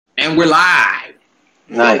And we're live.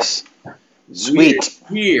 Nice. Sweet.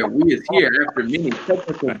 We is here after many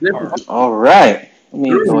technical difficulties. All right. Let me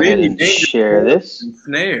go ahead and share this. And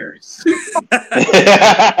snares.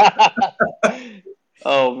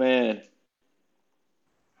 Oh, man.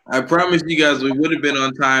 I promise you guys we would have been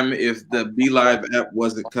on time if the Be Live app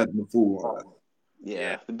wasn't cutting the fool on us.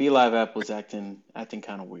 Yeah, the Be Live app was acting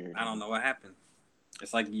kind of weird. I don't know what happened.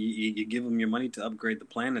 It's like you give them your money to upgrade the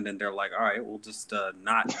plan, and then they're like, all right, we'll just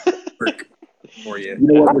not work for you. You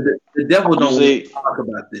know what? The devil don't want to talk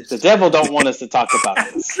about this. The devil don't want us to talk about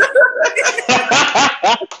this.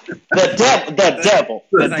 The devil.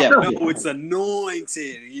 No, it's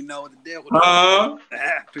anointed. You know, the devil don't want to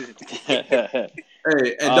happen.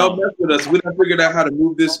 Hey, and don't mess with us. We done figured out how to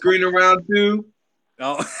move this screen around too.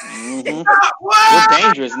 Oh. Mm-hmm.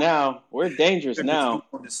 We're dangerous now.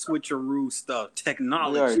 The switcheroo stuff,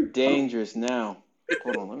 technology. We are dangerous now.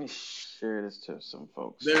 Hold on, let me share this to some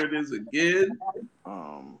folks. There it is again.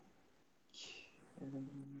 All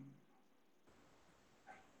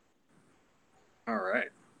right,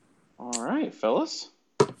 fellas.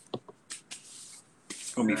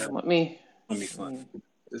 It's gonna be fun. Let me. It's gonna be fun.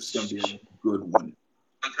 This is gonna be a good one.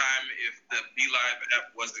 Time if the Be Live app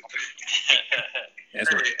wasn't clear.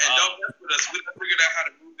 That's right. And don't mess with us. We done figured out how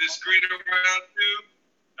to move this screen around too.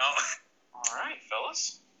 No. All right,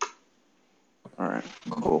 fellas. All right,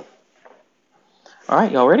 cool. All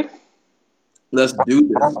right, y'all ready? Let's do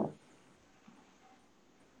this.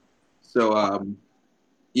 So,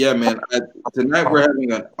 yeah, man. Tonight we're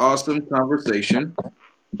having an awesome conversation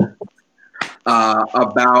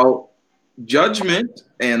about judgment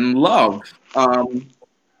and love.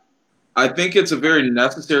 I think it's a very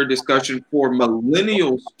necessary discussion for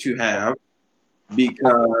millennials to have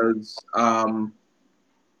because I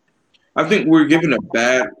think we're given a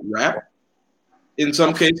bad rap in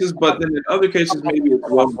some cases, but then in other cases maybe it's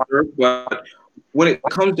well deserved. But when it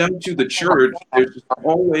comes down to the church, there's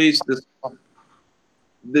always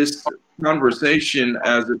this conversation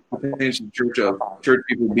as it pertains to church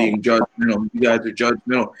people being judgmental. You guys are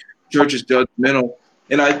judgmental. Church is judgmental,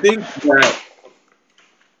 and I think that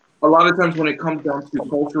a lot of times when it comes down to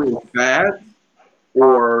cultural fads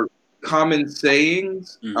or common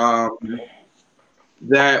sayings,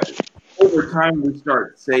 that over time we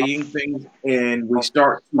start saying things and we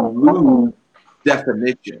start to lose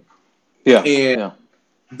definition. Yeah. And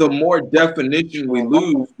the more definition we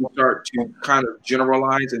lose, we start to kind of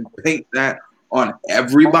generalize and paint that on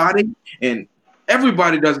everybody. And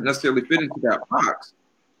everybody doesn't necessarily fit into that box.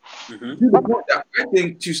 Mm-hmm. To the point that I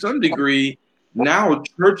think to some degree, now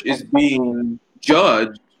church is being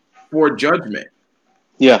judged for judgment.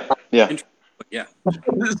 Yeah.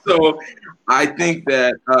 So I think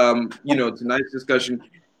that tonight's discussion,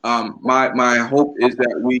 my hope is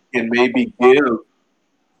that we can maybe give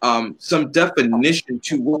some definition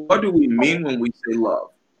to what do we mean when we say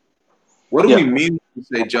love? What do we mean when we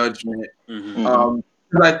say judgment? Because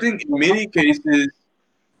I think in many cases,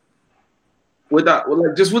 without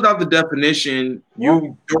the definition,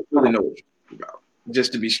 you don't really know what you're talking about.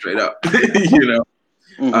 Just to be straight up,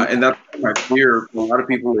 and that's my fear for a lot of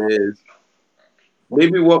people is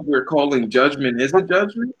maybe what we're calling judgment isn't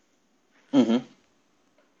judgment,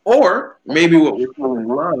 or maybe what we're calling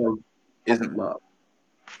love isn't love.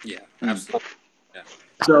 Yeah, absolutely. Yeah.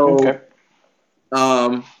 So,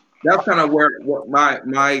 that's kind of what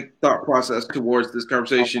my thought process towards this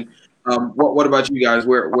conversation. What about you guys?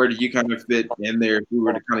 Where do you kind of fit in there if we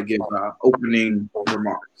were to kind of give opening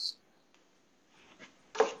remarks?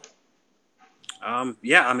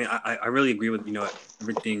 I really agree with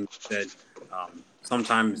everything said.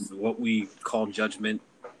 Sometimes what we call judgment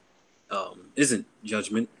isn't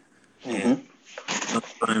judgment, and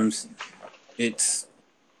sometimes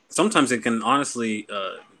it can honestly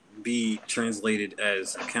be translated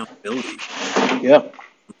as accountability. Yeah,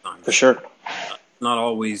 sometimes. For sure. Not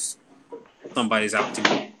always somebody's out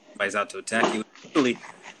to attack you. Really,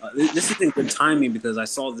 this is in good timing because I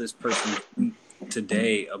saw this person tweet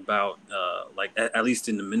today about at least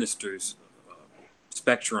in the ministers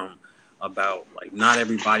spectrum about not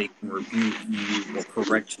everybody can rebuke you or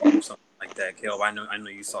correct you or something like that. Caleb, I know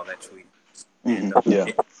you saw that tweet, and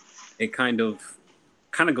it kind of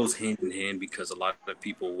goes hand in hand because a lot of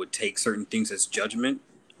people would take certain things as judgment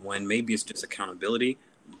when maybe it's just accountability,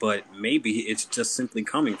 but maybe it's just simply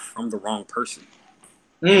coming from the wrong person.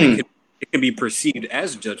 And it can be perceived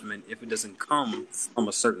as judgment if it doesn't come from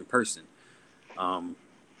a certain person.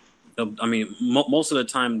 Most of the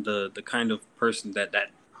time, the kind of person that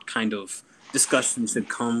kind of discussion should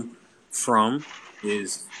come from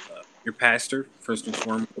is your pastor, first and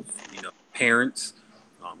foremost, parents,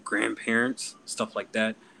 grandparents, stuff like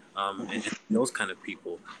that. and those kind of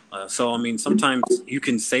people. So I mean, sometimes you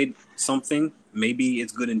can say something, maybe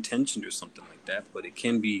it's good intentioned or something like that, but it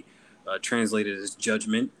can be translated as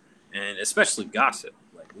judgment, and especially gossip.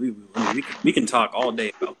 Like we can talk all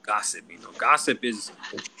day about gossip. Gossip can be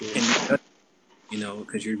judgment,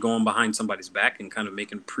 because you're going behind somebody's back and kind of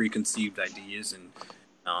making preconceived ideas and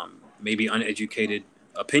maybe uneducated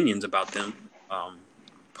opinions about them,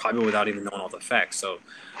 probably without even knowing all the facts. So,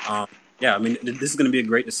 yeah, I mean, this is going to be a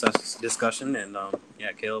great discussion, and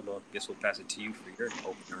yeah, Caleb, I guess we'll pass it to you for your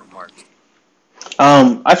opening remarks.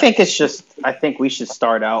 I think we should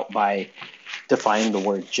start out by defining the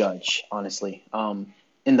word judge, honestly.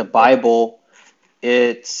 In the Bible,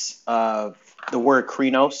 it's the word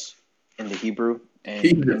krinos in the Hebrew, and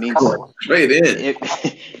it means straight in.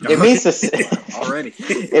 It means to already.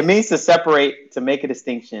 It means to separate, to make a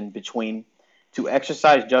distinction between, to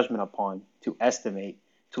exercise judgment upon, to estimate,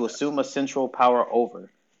 to assume a central power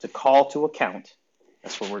over, to call to account.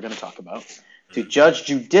 That's what we're going to talk about. To judge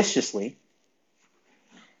judiciously,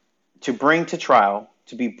 to bring to trial,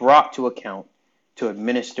 to be brought to account, to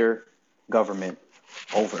administer government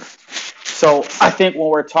over. So I think when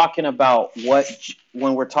we're talking about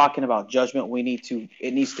judgment,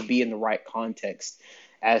 it needs to be in the right context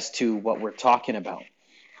as to what we're talking about.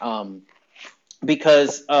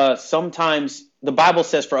 Because sometimes the Bible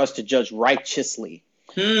says for us to judge righteously.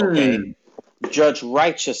 Okay, judge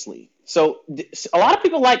righteously. So a lot of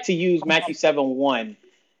people like to use Matthew 7:1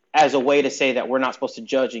 as a way to say that we're not supposed to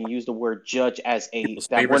judge, and use the word judge as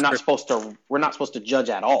that we're not supposed to judge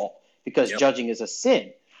at all, because judging is a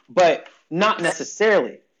sin. But not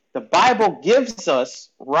necessarily. The Bible gives us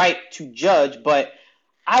right to judge, but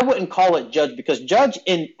I wouldn't call it judge, because judge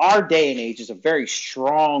in our day and age is a very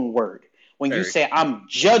strong word. When you say I'm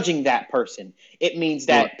judging that person, it means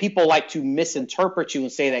that people like to misinterpret you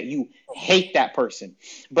and say that you hate that person.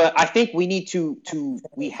 But I think we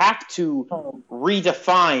have to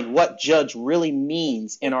redefine what judge really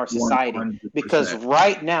means in our society. 100%. Because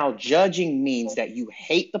right now, judging means that you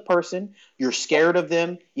hate the person, you're scared of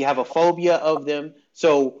them, you have a phobia of them.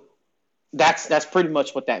 So that's pretty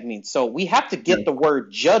much what that means. So we have to get the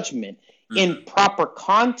word judgment in proper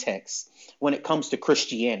context when it comes to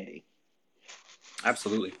Christianity.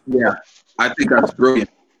 Absolutely. Yeah, I think that's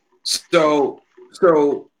brilliant. So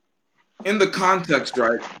in the context,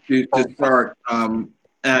 right, to start, and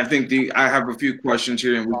I think I have a few questions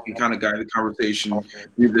here, and we can kind of guide the conversation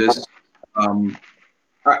through this.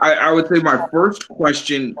 I would say my first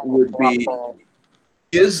question would be: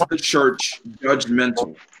 is the church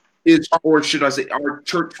judgmental? Or should I say, are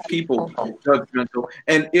church people judgmental?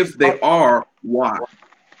 And if they are, why?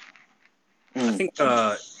 I think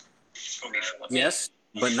yes,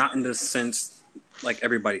 but not in the sense like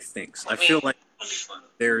everybody thinks. I feel like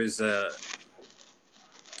there's a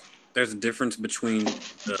difference between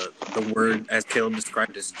the word, as Caleb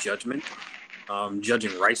described, as judgment,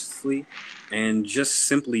 judging righteously, and just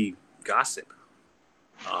simply gossip.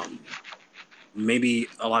 Maybe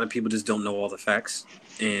a lot of people just don't know all the facts,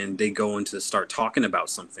 and they go into start talking about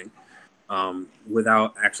something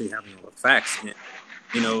without actually having all the facts. And,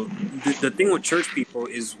 the thing with church people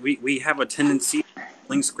is we have a tendency to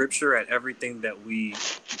fling scripture at everything that we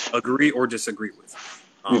agree or disagree with.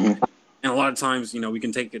 And a lot of times, we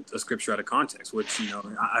can take a scripture out of context, which,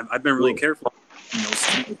 I've been really careful,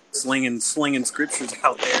 slinging scriptures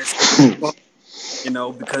out there,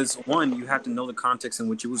 because one, you have to know the context in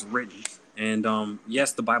which it was written. And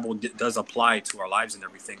yes, the Bible does apply to our lives and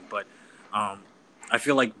everything, but I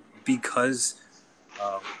feel like because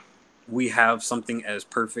we have something as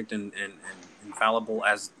perfect and infallible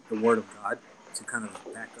as the Word of God to kind of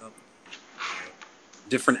back up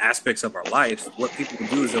different aspects of our life, what people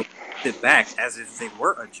do is they'll sit back as if they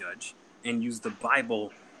were a judge and use the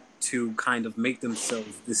Bible to kind of make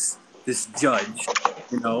themselves this judge,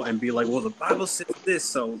 and be like, well, the Bible says this,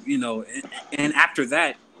 so, and after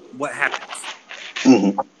that, what happens?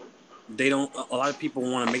 They don't, a lot of people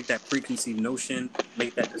want to make that preconceived notion,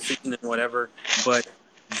 make that decision and whatever, but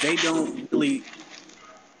they don't really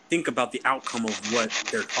think about the outcome of what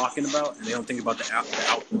they're talking about, and they don't think about the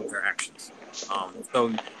outcome of their actions.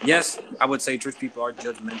 So yes, I would say church people are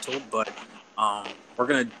judgmental, but we're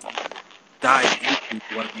going to dive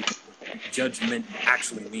into what judgment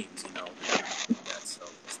actually means, so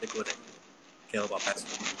stick with it. Caleb, I'll pass it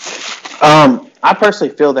to you. I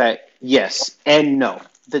personally feel that yes and no.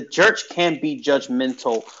 The church can be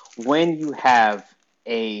judgmental when you have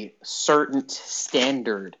a certain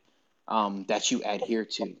standard that you adhere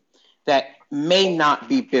to that may not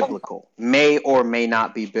be biblical, may or may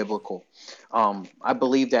not be biblical. I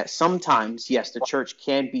believe that sometimes, yes, the church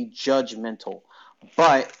can be judgmental,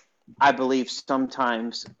 but I believe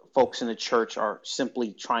sometimes folks in the church are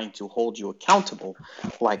simply trying to hold you accountable,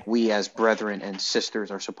 like we as brethren and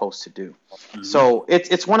sisters are supposed to do. Mm-hmm. So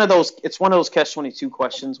it's one of those catch-22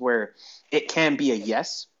 questions where it can be a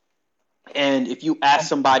yes. And if you ask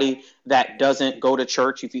somebody that doesn't go to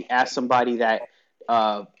church, if you ask somebody that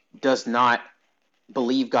does not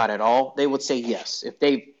believe God at all, they would say yes. If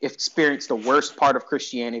they've experienced the worst part of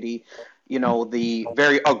Christianity, the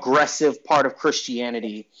very aggressive part of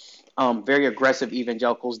Christianity, very aggressive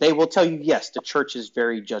evangelicals, they will tell you, yes, the church is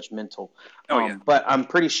very judgmental. But I'm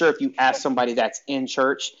pretty sure if you ask somebody that's in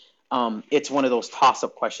church, it's one of those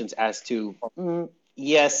toss-up questions as to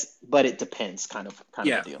yes, but it depends kind of a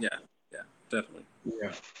deal. Yeah, definitely.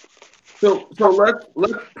 Yeah. So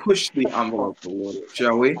let's push the envelope a little,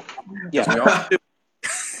 shall we? Yeah.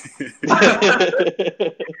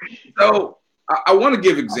 So I want to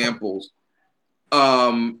give examples.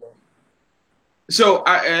 So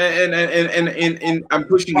I'm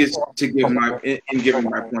pushing it to give giving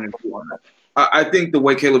my point of view on it. I think the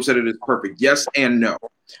way Caleb said it is perfect. Yes and no.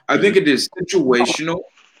 I think it is situational.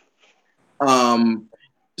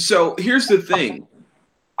 So here's the thing.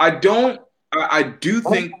 I do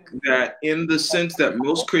think that in the sense that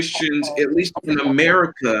most Christians, at least in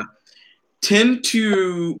America, tend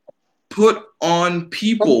to put on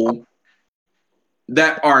people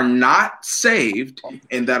that are not saved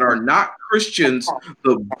and that are not Christians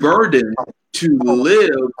the burden to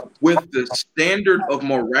live with the standard of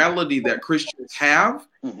morality that Christians have,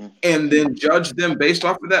 and then judge them based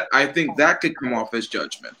off of that. I think that could come off as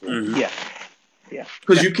judgment. Mm-hmm. Yeah.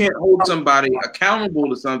 Because you can't hold somebody accountable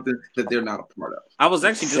to something that they're not a part of. I was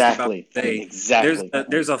actually just about to say,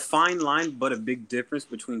 there's a fine line, but a big difference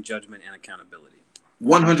between judgment and accountability.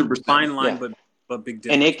 100%. Fine line, but big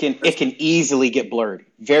difference. And it can easily get blurred,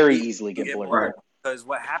 very easily get blurred. Right. Because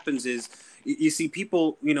what happens is, you see,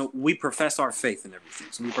 people, we profess our faith and everything.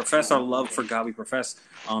 So we profess our love for God. We profess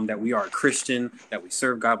that we are a Christian, that we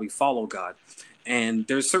serve God, we follow God, and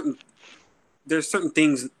there's certain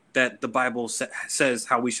things that the Bible says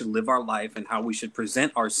how we should live our life and how we should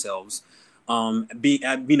present ourselves,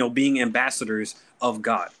 being ambassadors of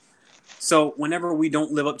God. So whenever we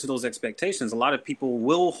don't live up to those expectations, a lot of people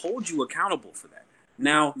will hold you accountable for that.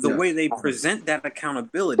 Now, the way they present that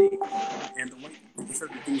accountability and the way they do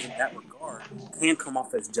certain things in that regard can come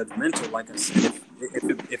off as judgmental, like I said,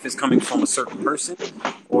 if it's coming from a certain person,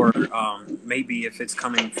 or maybe if it's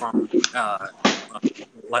coming from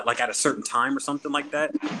like at a certain time or something like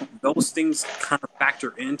that. Those things kind of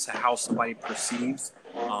factor into how somebody perceives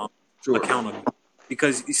accountability.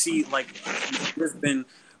 Because you see, like, there's been,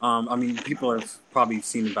 people have probably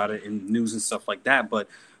seen about it in news and stuff like that, but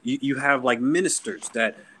you have like ministers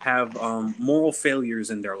that have moral failures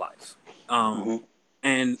in their life.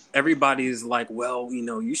 And everybody's like, well,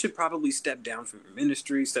 you should probably step down from your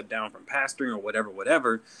ministry, step down from pastoring or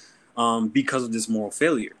whatever, because of this moral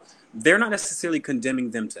failure. They're not necessarily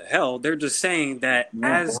condemning them to hell. They're just saying that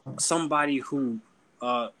as somebody who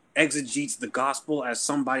exegetes the gospel, as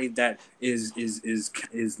somebody that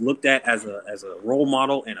is looked at as a role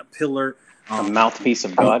model and a pillar, a mouthpiece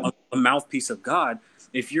of God, a mouthpiece of God.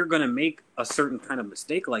 If you're going to make a certain kind of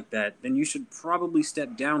mistake like that, then you should probably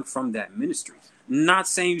step down from that ministry. Not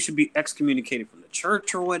saying you should be excommunicated from the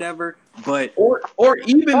church or whatever, but or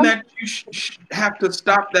even that you have to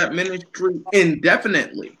stop that ministry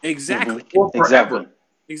indefinitely. Exactly. Or forever.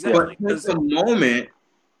 Exactly. But take a moment,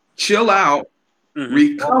 chill out,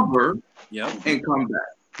 recover, and come back.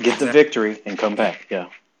 Get the victory and come back. Yeah.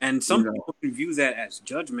 And some people can view that as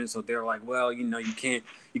judgment, so they're like, well, you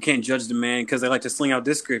can't judge the man, because they like to sling out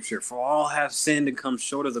this scripture: "For all have sinned and come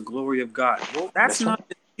short of the glory of God." Well, that's not an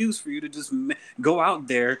excuse for you to just go out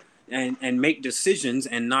there and make decisions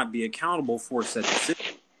and not be accountable for said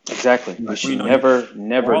decisions. Exactly. You should never.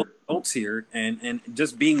 We're all adults here, and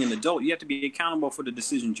just being an adult, you have to be accountable for the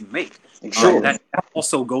decisions you make. Exactly. That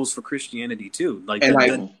also goes for Christianity too. Like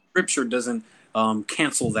the scripture doesn't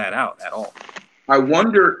cancel that out at all. I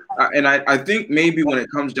wonder, and I think maybe when it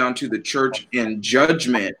comes down to the church and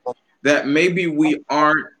judgment, that maybe we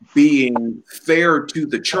aren't being fair to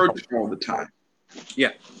the church all the time. Yeah.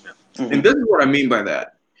 And this is what I mean by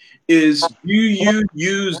that, is do you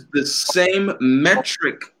use the same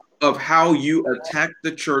metric of how you attack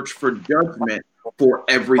the church for judgment for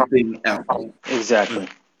everything else? Exactly.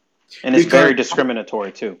 And it's very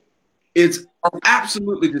discriminatory too. It's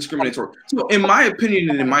absolutely discriminatory. So in my opinion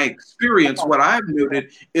and in my experience, what I've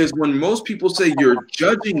noted is when most people say you're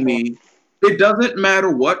judging me, it doesn't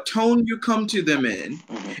matter what tone you come to them in.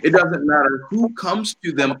 It doesn't matter who comes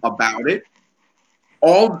to them about it.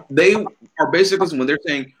 All they are basically, when they're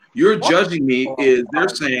saying you're judging me, is they're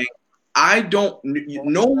saying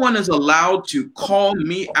no one is allowed to call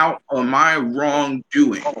me out on my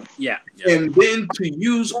wrongdoing. Yeah. And then to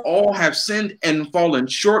use all have sinned and fallen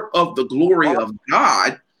short of the glory of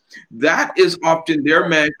God, that is often their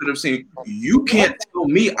method of saying, you can't tell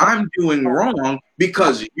me I'm doing wrong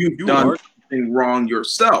because you've done something wrong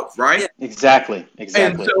yourself, right? Yeah. Exactly.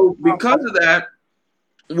 And so because of that,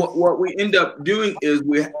 what we end up doing is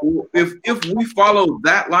if we follow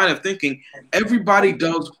that line of thinking, everybody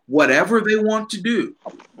does whatever they want to do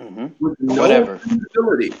with no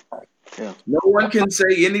accountability. Yeah. No one can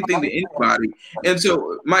say anything to anybody. And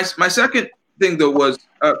so my second thing that was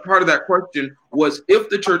part of that question was, if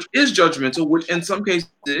the church is judgmental, which in some cases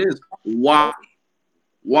it is, why?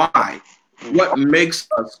 What makes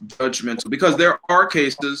us judgmental? Because there are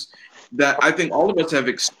cases that I think all of us have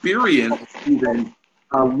experienced even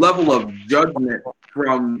a level of judgment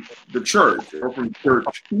from the church or from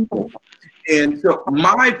church people. And so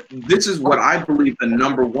this is what I believe the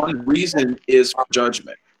number one reason is for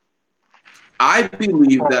judgment. I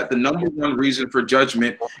believe that the number one reason for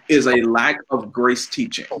judgment is a lack of grace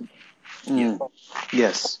teaching.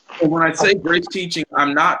 Yes. And when I say grace teaching,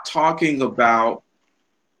 I'm not talking about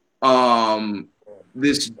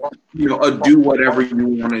this, a do whatever you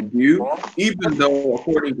want to do, even though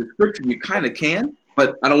according to scripture you kind of can,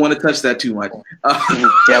 but I don't want to touch that too much.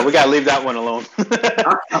 Yeah, we got to leave that one alone.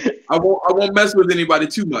 I won't mess with anybody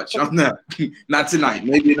too much on that. Not tonight,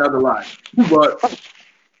 maybe another live.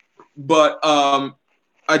 But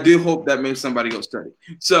I do hope that makes somebody go study.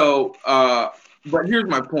 So, but here's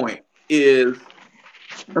my point: is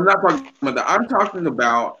I'm not talking about that. I'm talking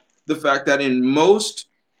about the fact that in most,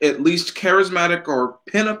 at least charismatic or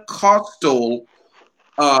Pentecostal,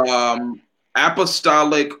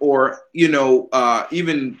 apostolic, or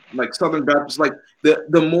even like Southern Baptist, like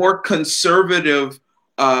the more conservative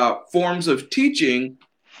forms of teaching,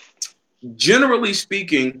 generally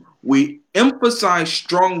speaking, we emphasize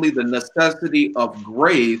strongly the necessity of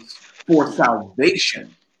grace for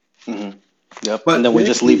salvation. Mm-hmm. Yep. But and then we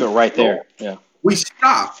just leave it right there. Yeah. We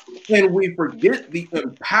stop and we forget the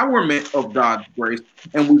empowerment of God's grace,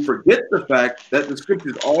 and we forget the fact that the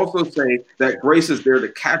scriptures also say that grace is there to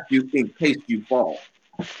catch you in case you fall.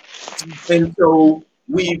 And so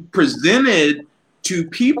we presented to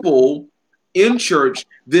people in church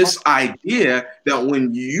this idea that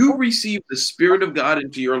when you receive the Spirit of God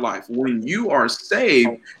into your life, when you are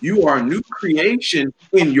saved, you are a new creation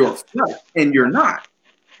in your flesh, and you're not.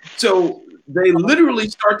 So they literally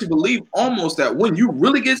start to believe almost that when you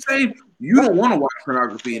really get saved, you don't want to watch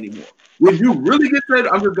pornography anymore. When you really get saved,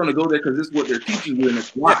 I'm just going to go there because this is what they're teaching you, and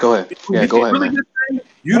it's why. Go ahead. Yeah, go ahead. Really get saved,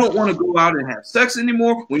 you don't want to go out and have sex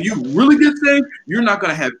anymore. When you really get saved, you're not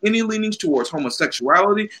going to have any leanings towards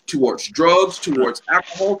homosexuality, towards drugs, towards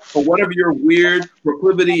alcohol, or whatever your weird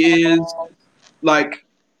proclivity is. Like,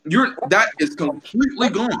 that is completely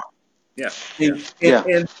gone. Yeah.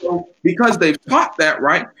 And so because they've taught that,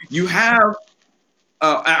 right, you have,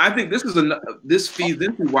 I think this feeds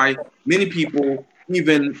into why many people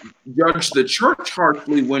even judge the church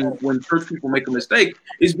harshly when church people make a mistake,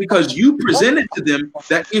 is because you presented to them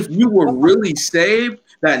that if you were really saved,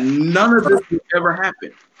 that none of this would ever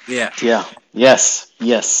happen. Yeah. Yes,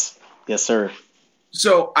 sir.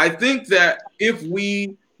 So I think that if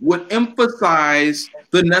we would emphasize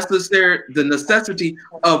the necessity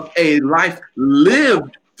of a life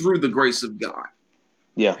lived through the grace of God.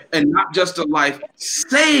 Yeah. And not just a life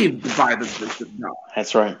saved by the grace of God.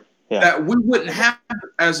 That's right. Yeah. That we wouldn't have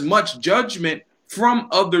as much judgment from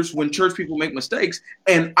others when church people make mistakes,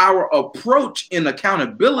 and our approach in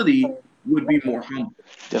accountability would be more humble.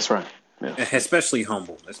 That's right. Yeah. Especially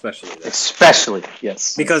humble, especially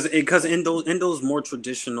yes. Because in those more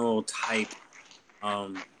traditional type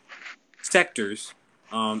sectors,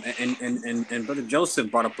 and Brother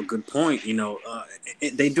Joseph brought up a good point.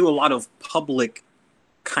 They do a lot of public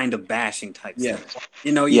kind of bashing type things.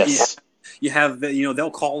 You have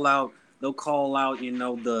they'll call out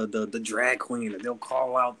the drag queen, or they'll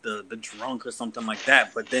call out the drunk or something like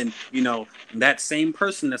that. But then that same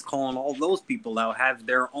person that's calling all those people out have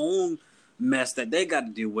their own mess that they got to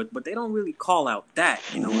deal with, but they don't really call out that.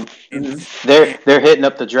 And they're hitting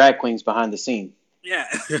up the drag queens behind the scene. Yeah.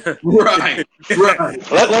 Right.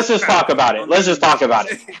 Let's just talk about it.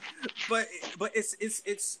 But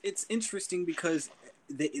it's interesting because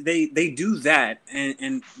they do that,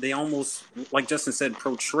 and they almost, like Justin said,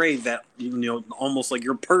 portray that almost like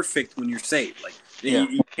you're perfect when you're saved. Like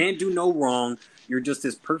you can't do no wrong. You're just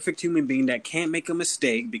this perfect human being that can't make a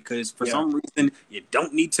mistake because for some reason you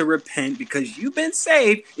don't need to repent because you've been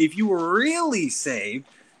saved. If you were really saved,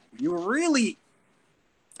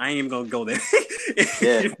 I ain't even gonna go there.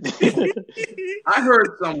 Yeah. I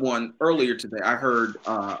heard someone earlier today. I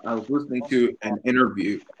was listening to an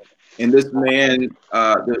interview, and this man,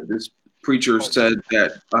 this preacher said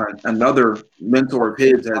that another mentor of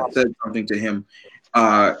his had said something to him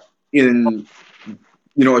in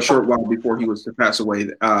a short while before he was to pass away.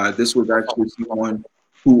 This was actually someone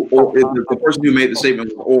who the person who made the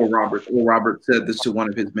statement was Oral Roberts. Oral Roberts said this to one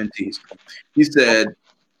of his mentees. He said,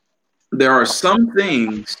 "There are some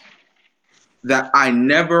things that I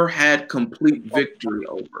never had complete victory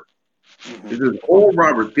over." This is Oral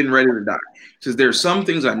Roberts getting ready to die. He says, "There's some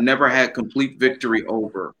things I never had complete victory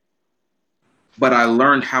over, but I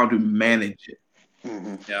learned how to manage it."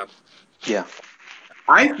 Mm-hmm. Yeah. Yeah.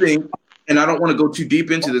 I think, and I don't want to go too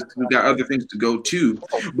deep into this because we've got other things to go to,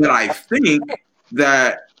 but I think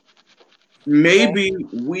that maybe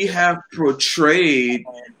we have portrayed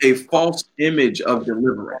a false image of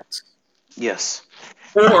deliverance. Yes.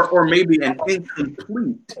 Or maybe an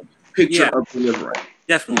incomplete picture of deliverance.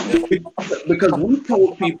 Definitely. Because we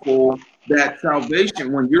told people that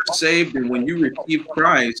salvation, when you're saved and when you receive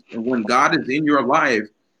Christ and when God is in your life,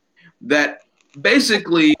 that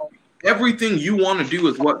basically everything you want to do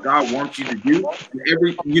is what God wants you to do.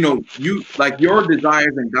 And you like your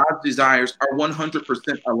desires and God's desires are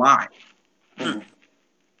 100% aligned. Mm-hmm.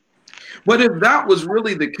 But if that was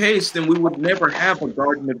really the case, then we would never have a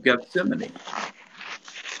Garden of Gethsemane.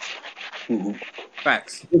 Mm-hmm.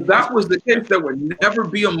 Facts. If that was the case, there would never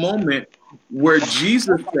be a moment where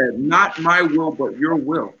Jesus said, "Not my will, but your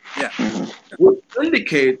will." Yeah. Mm-hmm. Which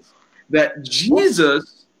indicates that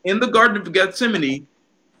Jesus in the Garden of Gethsemane,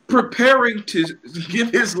 preparing to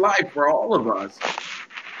give his life for all of us,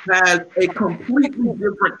 has a completely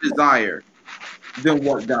different desire than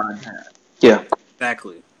what God has. Yeah.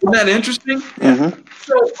 Exactly. Isn't that interesting? Mm-hmm.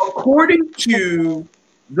 So according to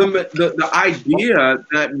the idea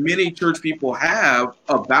that many church people have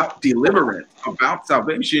about deliverance, about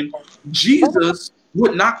salvation, Jesus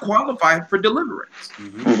would not qualify for deliverance.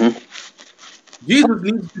 Mm-hmm. Mm-hmm. Jesus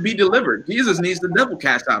needs to be delivered. Jesus needs the devil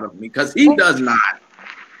cast out of him because he does not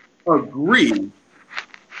agree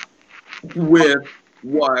with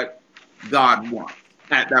what God wants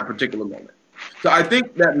at that particular moment. So I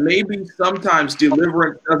think that maybe sometimes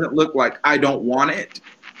deliverance doesn't look like I don't want it,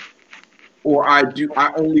 or I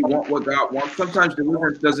only want what God wants. Sometimes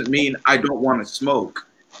deliverance doesn't mean I don't want to smoke.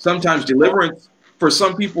 Sometimes deliverance for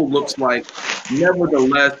some people looks like,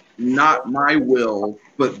 nevertheless, not my will,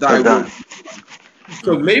 but thy will.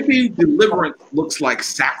 So maybe deliverance looks like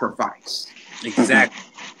sacrifice. Exactly.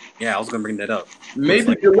 Yeah, I was gonna bring that up.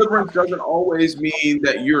 Maybe deliverance doesn't always mean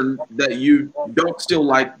that you don't still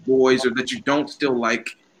like boys or that you don't still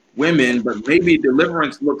like women, but maybe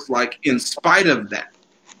deliverance looks like, in spite of that,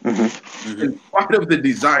 Mm-hmm. in spite of the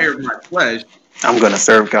desire of my flesh, I'm going to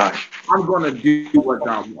serve God. I'm going to do what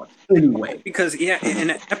God wants anyway. Because and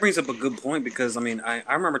that brings up a good point. Because I mean, I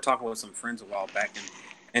remember talking with some friends a while back,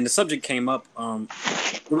 and the subject came up.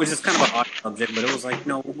 It was just kind of an odd subject, but it was like,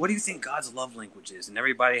 what do you think God's love language is? And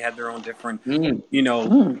everybody had their own different, things.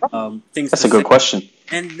 That's a good question.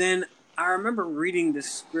 And then I remember reading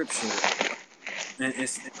this scripture, and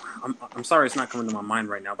I'm sorry it's not coming to my mind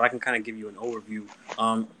right now, but I can kind of give you an overview.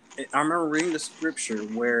 I remember reading the scripture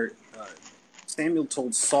where Samuel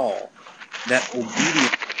told Saul that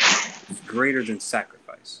obedience is greater than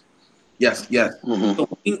sacrifice. Yes. Mm-hmm. So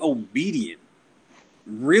being obedient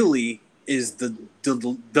really is the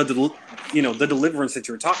deliverance that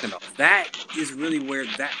you're talking about. That is really where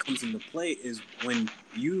that comes into play, is when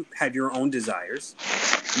you have your own desires,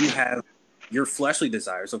 you have your fleshly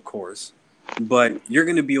desires, of course, but you're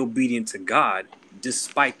going to be obedient to God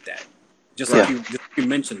despite that. Just like you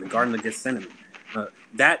mentioned, the Garden of Gethsemane.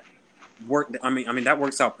 That worked. I mean that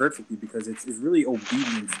works out perfectly because it's really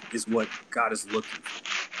obedience is what God is looking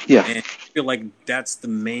for. Yeah. And I feel like that's the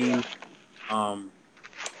main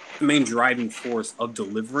driving force of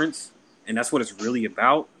deliverance, and that's what it's really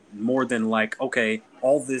about, more than like, okay,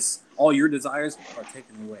 all your desires are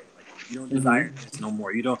taken away, like you don't desire this no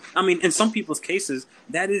more, you don't. I mean, in some people's cases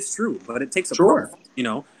that is true, but it takes a process.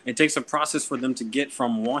 It takes a process for them to get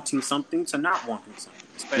from wanting something to not wanting something,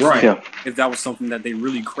 especially if that was something that they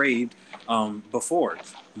really craved before.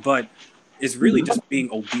 But it's really just being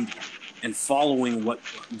obedient and following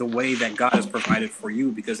the way that God has provided for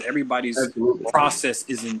you, because everybody's process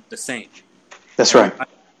isn't the same. That's right.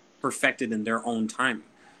 Perfected in their own timing.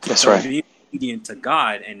 That's right. Being obedient to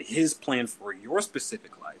God and His plan for your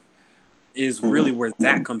specific life is really where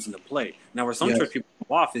that comes into play. Now, where some church people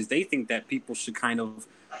go off is they think that people should kind of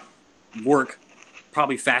work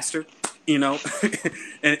probably faster you know,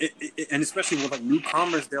 and especially with like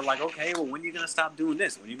newcomers, they're like, okay, well, when are you gonna stop doing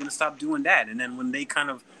this? When are you gonna stop doing that? And then when they kind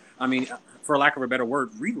of, I mean, for lack of a better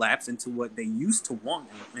word, relapse into what they used to want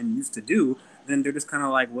and used to do, then they're just kind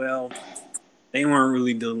of like, well, they weren't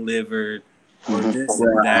really delivered, or this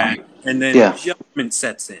and that, and then judgment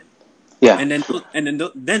sets in. Yeah. And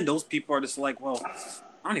then those people are just like, well,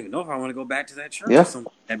 I don't even know if I want to go back to that church or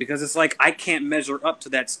something like that, because it's like I can't measure up to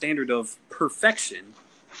that standard of perfection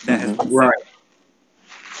that has been right.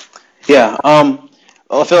 Yeah.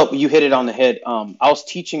 Philip, you hit it on the head. I was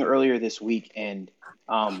teaching earlier this week, and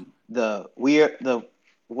one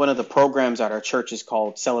of the programs at our church is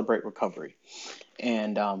called Celebrate Recovery,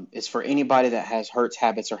 and it's for anybody that has hurts,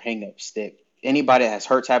 habits, or hangups. Anybody that has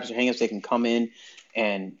hurts, habits, or hangups, they can come in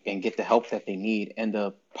and get the help that they need. And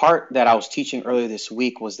the part that I was teaching earlier this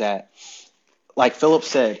week was that, like Philip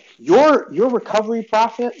said, your recovery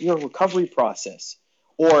process,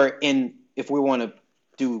 or if we want to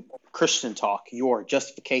do Christian talk, your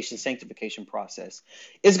justification, sanctification process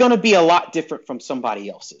is going to be a lot different from somebody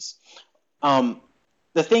else's.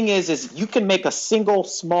 The thing is you can make a single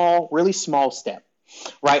really small step,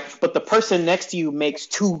 right? But the person next to you makes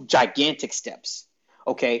two gigantic steps.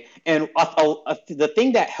 Okay. And the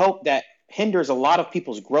thing that hinders a lot of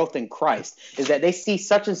people's growth in Christ is that they see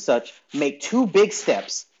such and such make two big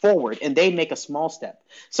steps forward and they make a small step.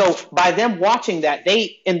 So by them watching that,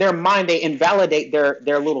 in their mind, they invalidate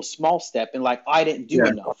their little small step and like, I didn't do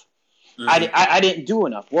enough. I didn't do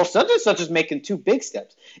enough. Well, such and such is making two big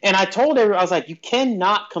steps. And I told everyone, I was like, you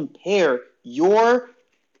cannot compare your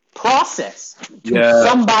process to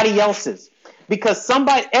somebody else's, because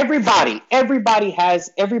everybody has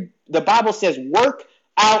the Bible says, work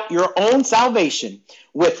out your own salvation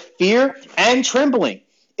with fear and trembling.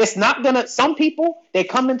 It's not gonna. Some people, they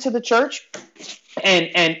come into the church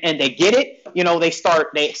and they get it. You know, they start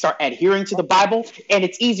adhering to the Bible, and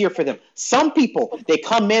it's easier for them. Some people, they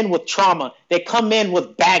come in with trauma, they come in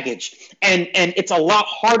with baggage, and it's a lot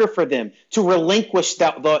harder for them to relinquish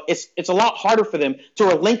that. It's a lot harder for them to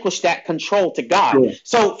relinquish that control to God. Sure.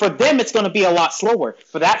 So for them, it's going to be a lot slower.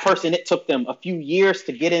 For that person, it took them a few years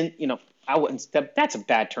to get in. You know, that's a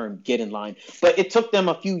bad term, get in line, but it took them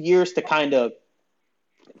a few years to kind of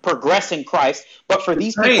progress in Christ. But for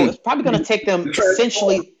these people, it's probably going to take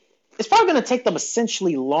them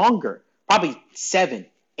essentially longer, probably 7,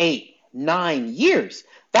 8, 9 years.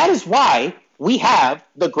 That is why we have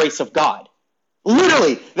the grace of God.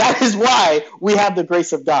 Literally, that is why we have the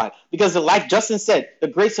grace of God. Because like Justin said, the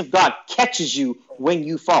grace of God catches you when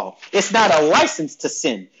you fall. It's not a license to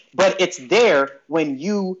sin, but it's there when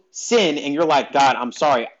you sin and you're like, God, I'm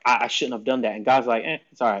sorry, I shouldn't have done that. And God's like,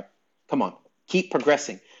 it's all right. Come on, keep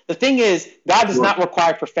progressing. The thing is, God does not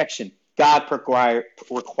require perfection. God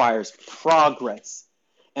requires progress.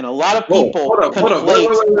 And a lot of people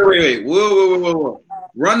Wait. Whoa.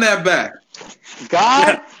 Run that back.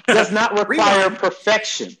 God does not require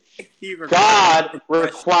perfection. God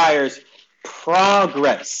requires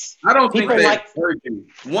progress. I don't think they heard you.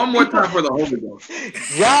 One more time for the Holy Ghost.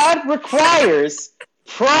 God requires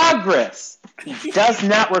progress. He does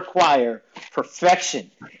not require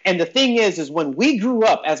perfection. And the thing is when we grew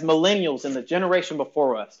up as millennials in the generation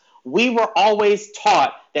before us, we were always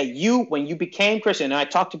taught that when you became Christian, and I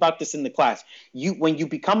talked about this in the class, when you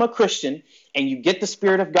become a Christian and you get the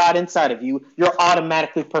Spirit of God inside of you, you're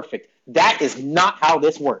automatically perfect. That is not how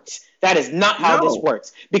this works. That is not how this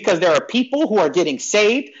works. Because there are people who are getting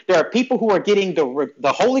saved, there are people who are getting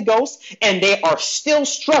the Holy Ghost, and they are still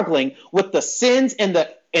struggling with the sins and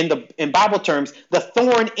in Bible terms, the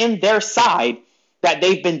thorn in their side that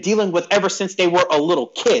they've been dealing with ever since they were a little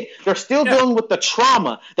kid. They're still dealing with the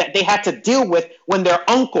trauma that they had to deal with when their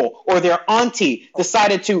uncle or their auntie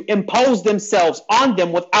decided to impose themselves on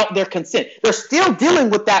them without their consent. They're still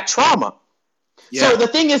dealing with that trauma. Yeah. So the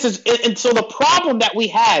thing is so the problem that we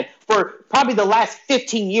had for probably the last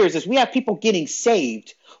 15 years is we have people getting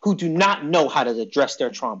saved who do not know how to address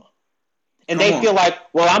their trauma. And they feel like,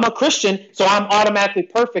 well, I'm a Christian, so I'm automatically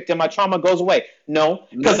perfect and my trauma goes away. No,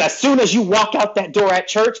 because as soon as you walk out that door at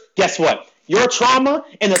church, guess what? Your trauma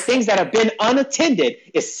and the things that have been unattended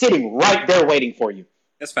is sitting right there waiting for you.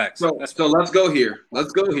 That's facts. So let's go here.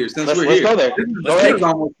 Let's go here. Since we're here. Let's go there. This is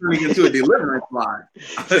almost turning into a deliverance line.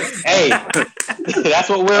 Hey, that's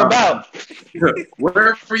what we're about.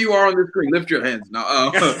 Wherever you are on the screen, lift your hands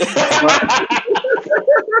now.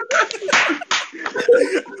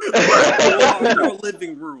 Your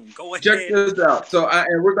living room. Go ahead. Check this out. So,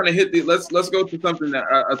 and we're gonna hit the. Let's go to something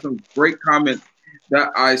that some great comments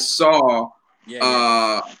that I saw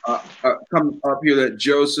come up here that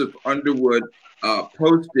Joseph Underwood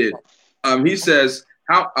posted. He says,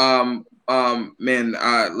 "How Man,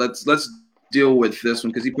 let's deal with this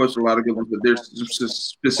one because he posted a lot of good ones, but there's some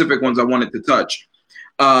specific ones I wanted to touch.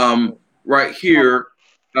 Right here,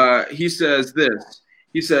 he says this.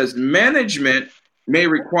 He says management may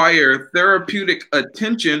require therapeutic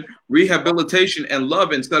attention, rehabilitation, and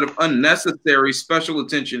love instead of unnecessary special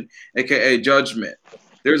attention, aka judgment.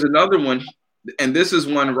 There's another one, and this is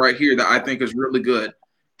one right here that I think is really good.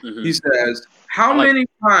 Mm-hmm. He says, how many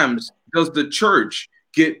times does the church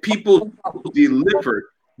get people delivered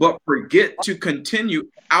but forget to continue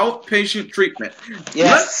outpatient treatment?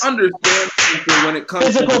 Yes. Let's understand something when it comes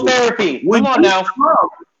physical to therapy. when Come on you now. come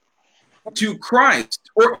to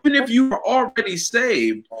Christ, or even if you are already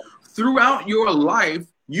saved, throughout your life,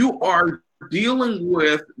 you are dealing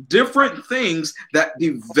with different things that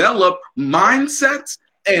develop mindsets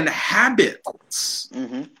and habits.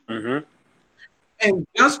 Mm-hmm. Mm-hmm. And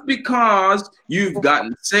just because you've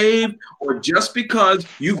gotten saved, or just because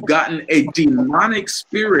you've gotten a demonic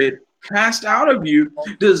spirit cast out of you,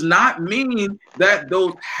 does not mean that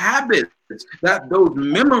those habits, that those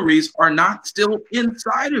memories are not still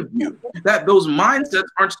inside of you, that those mindsets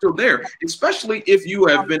aren't still there. Especially if you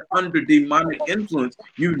have been under demonic influence,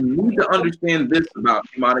 you need to understand this about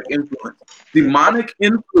demonic influence. Demonic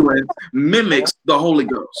influence mimics the Holy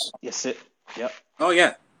Ghost. Yes, it. Yep. Oh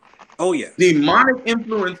yeah. Oh yeah. Demonic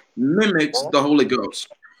influence mimics the Holy Ghost.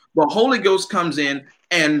 The Holy Ghost comes in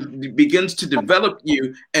and begins to develop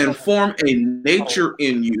you and form a nature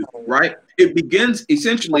in you, right? It begins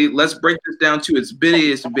essentially, let's break this down to its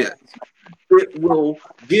bittiest bits. It will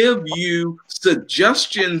give you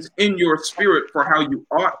suggestions in your spirit for how you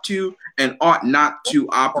ought to and ought not to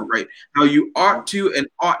operate, how you ought to and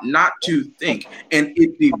ought not to think. And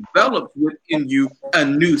it develops within you a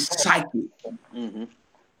new psyche. Mm-hmm.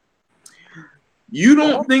 You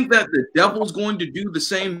don't think that the devil's going to do the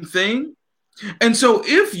same thing? And so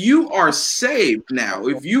if you are saved now,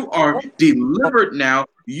 if you are delivered now,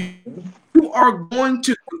 you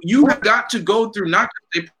have got to go through not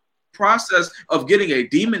just a process of getting a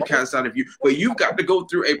demon cast out of you, but you've got to go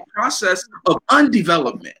through a process of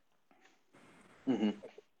undevelopment. Mm-hmm.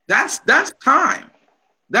 That's time.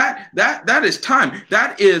 That is time.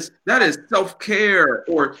 That is self-care,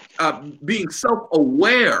 or being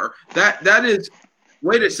self-aware. That is.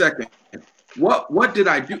 Wait a second. What did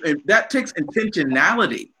I do? And that takes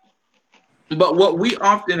intentionality. But what we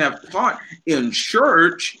often have taught in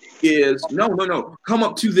church is no. Come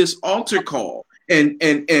up to this altar call and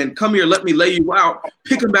come here. Let me lay you out.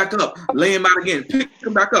 Pick him back up. Lay him out again. Pick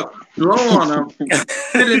him back up. Blow on him.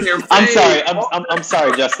 Sit in their face. I'm sorry. I'm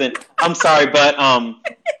sorry, Justin. I'm sorry, but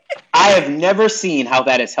I have never seen how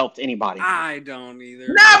that has helped anybody. I don't either.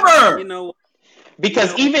 Never. You know,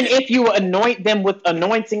 because even if you anoint them with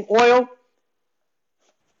anointing oil,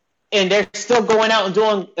 and they're still going out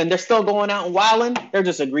and wilding, they're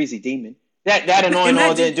just a greasy demon. That anointing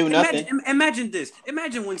oil didn't do nothing. Imagine this.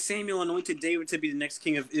 Imagine when Samuel anointed David to be the next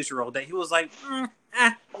king of Israel, that he was like,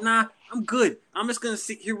 nah, I'm good. I'm just going to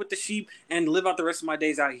sit here with the sheep and live out the rest of my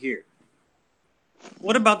days out here.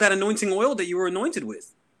 What about that anointing oil that you were anointed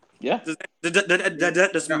with? Yeah. Does that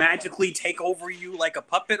just magically take over you like a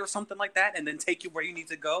puppet or something like that, and then take you where you need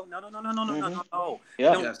to go? No.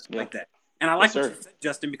 Yeah. Don't like that. And I like what you said,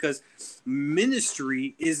 Justin, because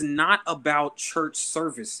ministry is not about church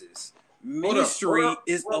services. Ministry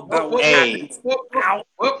is about what happens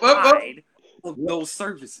outside of those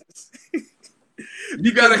services.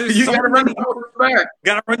 You gotta run that back.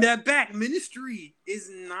 Gotta run that back. Ministry is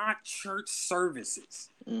not church services.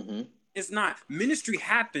 Mm-hmm. It's not. Ministry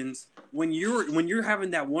happens when you're having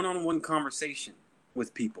that one-on-one conversation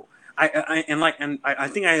with people. I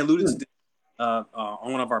think I alluded to this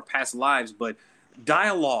on one of our past lives, but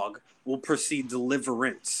dialogue will precede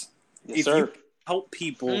deliverance. Yes, sir. You help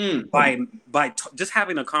people by just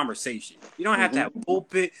having a conversation. You don't have to have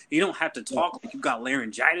pulpit. You don't have to talk like you got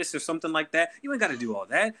laryngitis or something like that. You ain't got to do all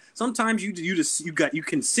that. Sometimes you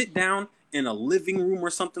can sit down in a living room or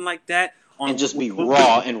something like that and just be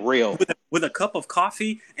raw and real with a cup of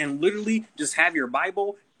coffee and literally just have your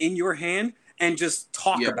Bible in your hand and just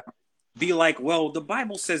talk about it. Be like, well, the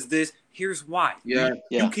Bible says this. Here's why. Yeah.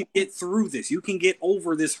 You can get through this. You can get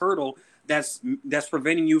over this hurdle that's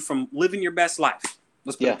preventing you from living your best life.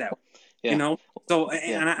 Let's put it that way. Yeah. You know? So,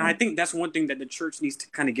 and I think that's one thing that the church needs to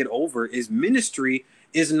kind of get over is ministry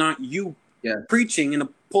is not you preaching in a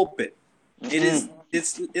pulpit. It is.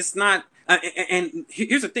 It's not. And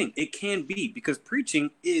here's the thing. It can be, because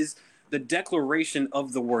preaching is the declaration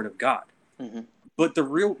of the word of God. Mm-hmm. But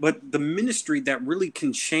the ministry that really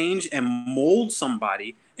can change and mold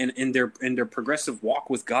somebody in their progressive walk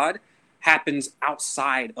with God happens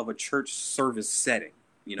outside of a church service setting.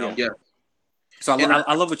 You know, So And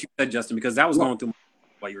I love what you said, Justin, because that was going through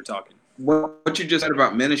while you were talking. what you just said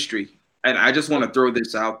about ministry, and I just want to throw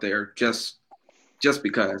this out there just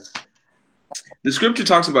because the scripture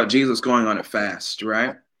talks about Jesus going on a fast,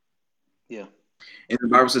 right? Yeah. And the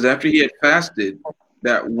Bible says after he had fasted,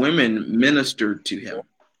 that women ministered to him.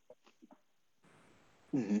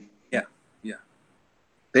 Mm-hmm. Yeah.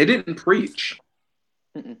 They didn't preach.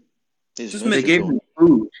 They gave him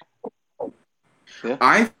food. Yeah.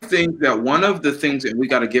 I think that one of the things, and we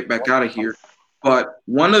got to get back out of here, but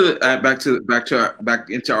one of the back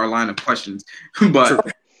into our line of questions,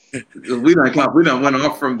 but we don't went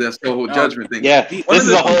off from this whole judgment thing. Yeah,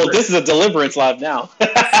 this is a deliverance live now.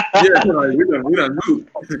 Yeah, like, we done moved.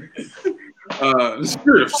 The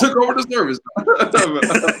spirit took over the service.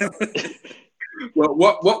 Well,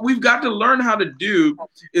 what we've got to learn how to do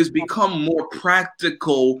is become more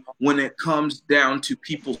practical when it comes down to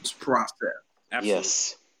people's process. Absolutely.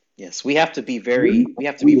 Yes. We have to be very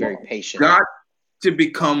patient. Got to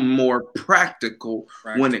become more practical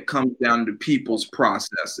when it comes down to people's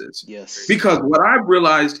processes. Yes. Because what I've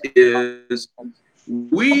realized is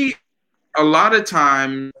we a lot of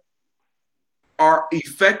times are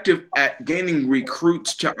effective at gaining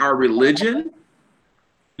recruits to our religion,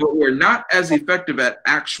 but we're not as effective at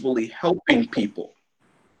actually helping people.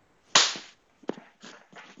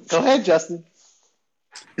 Go ahead, Justin.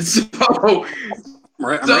 So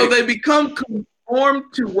they become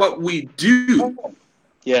conformed to what we do.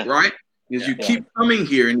 Yeah. Right? Because you keep coming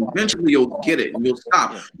here and eventually you'll get it and you'll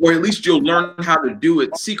stop. Or at least you'll learn how to do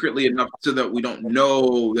it secretly enough so that we don't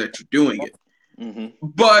know that you're doing it. Mm-hmm.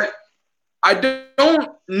 But I don't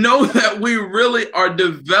know that we really are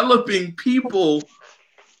developing people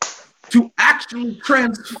to actually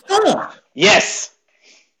transform. Yes.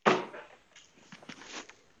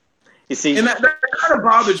 You see, and that kind of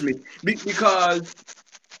bothers me because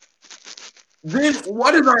then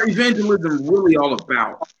what is our evangelism really all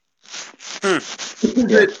about? Is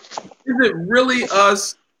it really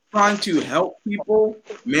us trying to help people?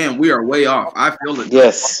 Man, we are way off. I feel it.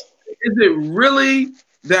 Yes. Is it really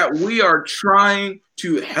that we are trying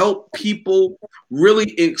to help people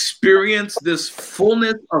really experience this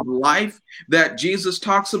fullness of life that Jesus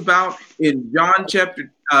talks about in John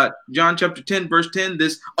chapter 10, verse 10,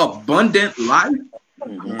 this abundant life?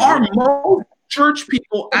 Mm-hmm. Are most church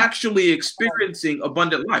people actually experiencing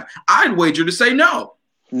abundant life? I'd wager to say no.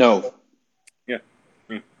 No. Yeah.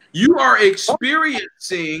 You are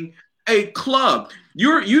experiencing a club.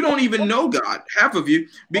 You don't even know God, half of you,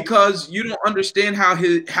 because you don't understand how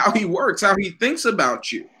he works, how he thinks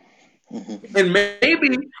about you. Mm-hmm. And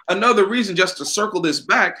maybe another reason, just to circle this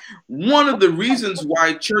back, one of the reasons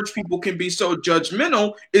why church people can be so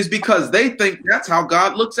judgmental is because they think that's how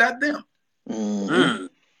God looks at them. Mm-hmm.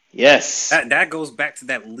 Yes. That goes back to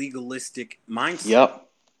that legalistic mindset. Yep.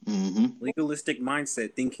 Mm-hmm. Legalistic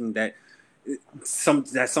mindset, thinking that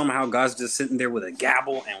somehow God's just sitting there with a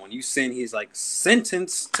gavel, and when you sin, he's like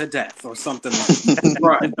sentenced to death or something like that.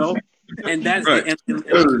 Right. You know? And that's right. and you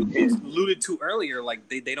alluded to earlier, like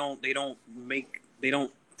they don't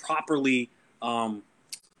properly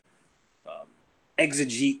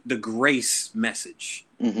exegete the grace message.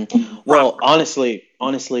 Mm-hmm. Well, honestly,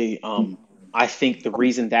 I think the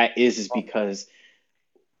reason that is because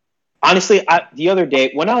honestly, the other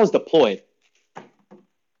day when I was deployed,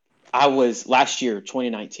 I was last year,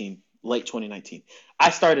 2019, late 2019. I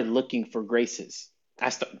started looking for graces. I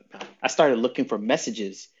started looking for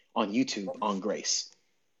messages on YouTube on grace.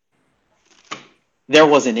 There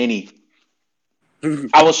wasn't any.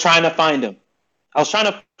 I was trying to find them. I was trying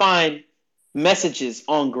to find messages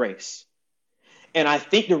on grace. And I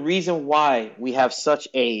think the reason why we have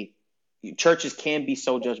churches can be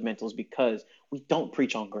so judgmental is because we don't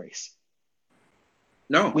preach on grace.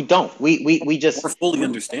 No, we don't. We just fully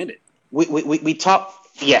understand it. We talk.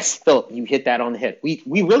 Yes, Philip, you hit that on the head. We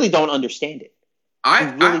really don't understand it. We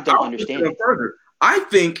really don't understand it. Further. I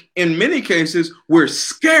think in many cases we're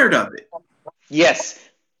scared of it. Yes.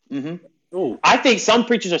 Mm-hmm. I think some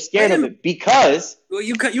preachers are scared of it because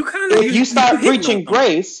if you start preaching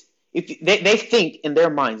grace, if they think in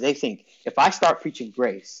their minds, if I start preaching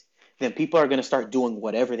grace, then people are going to start doing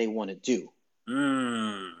whatever they want to do.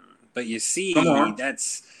 But you see,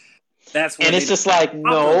 that's and it's just like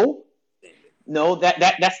no,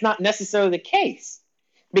 that's not necessarily the case.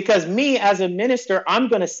 Because me as a minister, I'm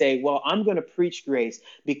going to say, well, I'm going to preach grace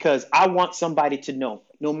because I want somebody to know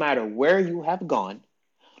no matter where you have gone,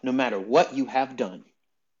 no matter what you have done,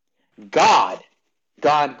 God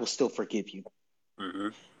will still forgive you. Mm-hmm.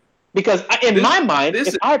 Because in my mind,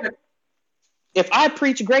 if I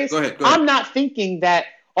preach grace, I'm not thinking that,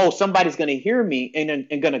 oh, somebody's going to hear me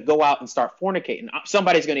and going to go out and start fornicating.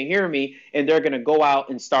 Somebody's going to hear me and they're going to go out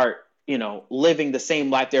and start, living the same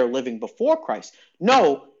life they were living before Christ.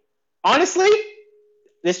 No, honestly,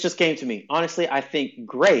 this just came to me. Honestly, I think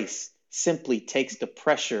grace simply takes the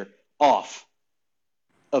pressure off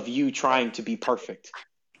of you trying to be perfect.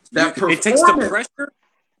 It takes the pressure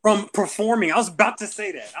from performing. I was about to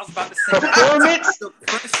say that. Performance. The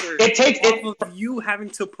pressure. It takes off of you having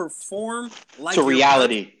to perform like to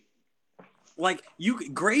reality. Like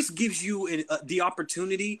grace gives you the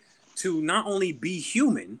opportunity to not only be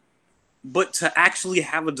human, but to actually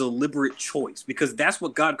have a deliberate choice, because that's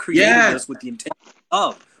what God created us with the intent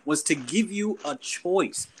of, was to give you a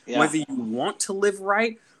choice, whether you want to live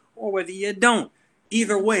right or whether you don't.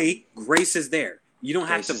 Either way, grace is there. You don't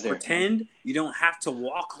have to pretend. You don't have to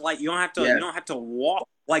walk like you don't have to. You don't have to walk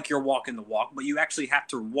like you're walking the walk, but you actually have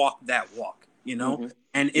to walk that walk.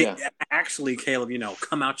 And it actually, Caleb,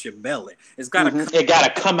 come out your belly. It's got to. It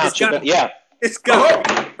got to come out your belly. Yeah. It's got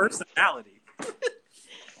to be personality.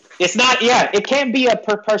 It's not. Yeah. It can't be a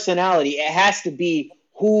personality. It has to be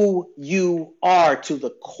who you are to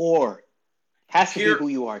the core. Has to be who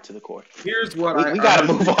you are to the core. Here's what we got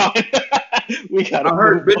to move on. I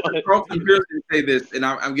heard Bishop Carlton Pearson say this, and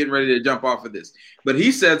I'm getting ready to jump off of this. But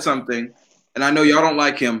he said something, and I know y'all don't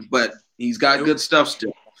like him, but he's got good stuff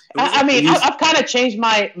still. I've kind of changed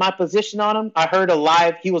my position on him. I heard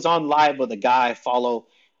he was on live with a guy I follow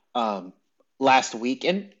last week,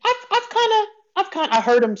 and I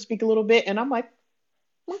heard him speak a little bit, and I'm like,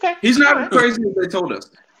 okay. He's not as crazy as they told us.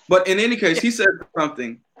 But in any case, he said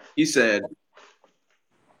something. He said,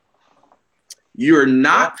 you're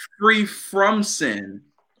not free from sin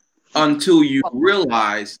until you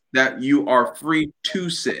realize that you are free to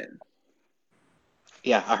sin.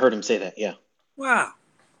 Yeah, I heard him say that. Yeah. Wow.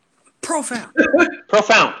 Profound.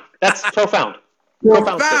 Profound. That's profound.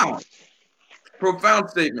 Profound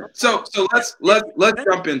statement. So let's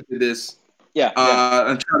jump into this. And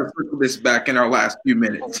try to circle this back in our last few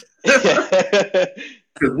minutes.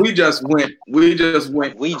 Because we just went crazy.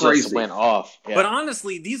 Just went off. Yeah. But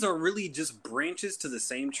honestly, these are really just branches to the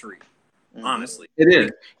same tree. Mm-hmm. Honestly, it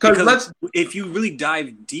is. Because if you really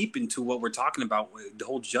dive deep into what we're talking about, the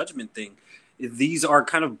whole judgment thing, these are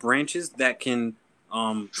kind of branches that can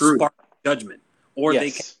spark judgment, or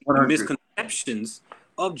they can be misconceptions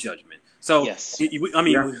of judgment. So,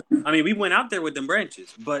 we went out there with them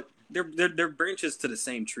branches, but they're branches to the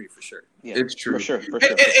same tree for sure. Yeah, it's true. For sure.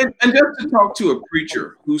 And just to talk to a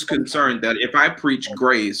preacher who's concerned that if I preach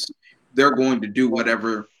grace, they're going to do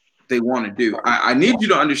whatever they want to do. I need you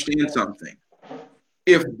to understand something.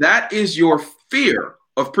 If that is your fear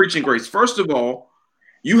of preaching grace, first of all,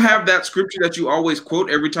 you have that scripture that you always quote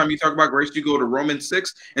every time you talk about grace. You go to Romans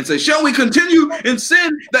 6 and say, shall we continue in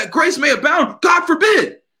sin that grace may abound? God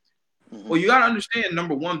forbid. Well, you got to understand,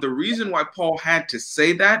 number one, the reason why Paul had to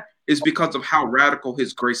say that is because of how radical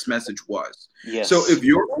his grace message was. Yes. So if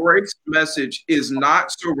your grace message is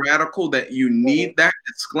not so radical that you need that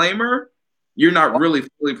disclaimer, you're not really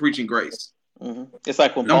fully preaching grace. Mm-hmm. It's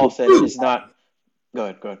like when Paul said it is not. Go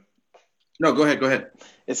ahead. No, go ahead.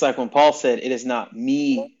 It's like when Paul said, it is not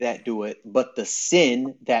me that do it, but the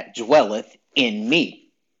sin that dwelleth in me.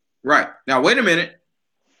 Right. Now, wait a minute.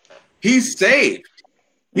 He's saved.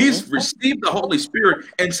 He's received the Holy Spirit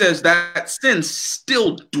and says that sin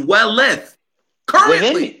still dwelleth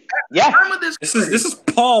currently. Yeah. This is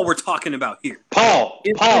Paul we're talking about here. Paul,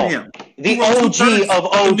 the OG of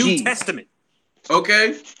OG. The New Testament.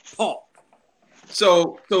 Okay. Paul.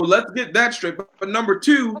 So let's get that straight. But number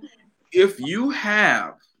two, if you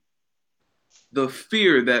have the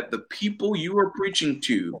fear that the people you are preaching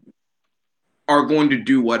to are going to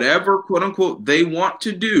do whatever, quote unquote, they want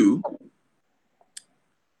to do,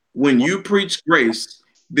 when you preach grace,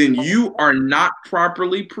 then you are not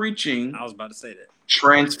properly preaching. I was about to say that.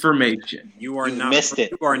 Transformation. You are not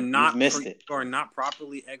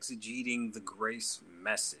properly exegeting the grace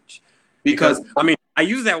message. Because I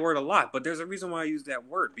use that word a lot, but there's a reason why I use that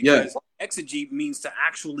word. Because exegete means to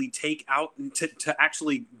actually take out, to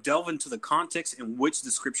actually delve into the context in which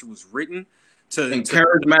the scripture was written. And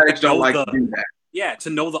charismatics don't like to do that. Yeah, to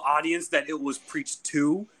know the audience that it was preached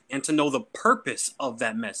to, and to know the purpose of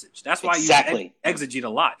that message. That's why I use exegete a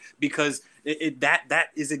lot, because that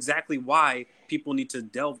is exactly why people need to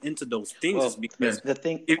delve into those things. Because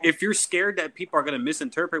if you're scared that people are going to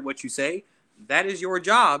misinterpret what you say, that is your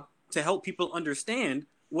job to help people understand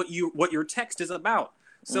what your text is about.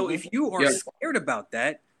 So if you are scared about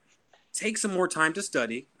that, take some more time to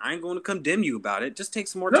study. I ain't going to condemn you about it. Just take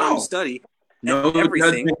some more time to study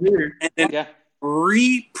everything, and then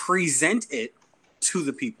represent it to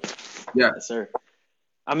the people. Yeah, sir.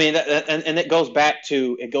 I mean, and it goes back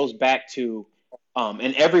to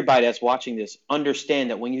and everybody that's watching this, understand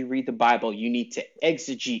that when you read the Bible, you need to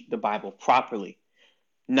exegete the Bible properly,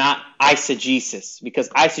 not eisegesis, because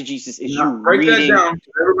eisegesis is you break reading. That down.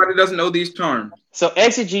 Everybody doesn't know these terms. So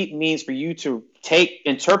exegete means for you to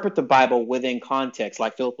interpret the Bible within context,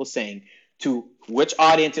 like Philip was saying, to which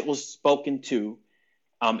audience it was spoken to,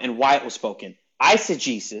 and why it was spoken.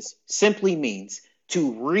 Eisegesis simply means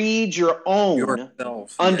to read your own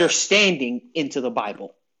understanding into the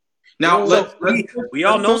Bible. Now, we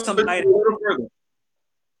all know somebody. Go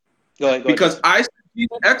ahead. Because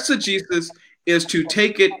exegesis is to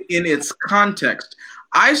take it in its context.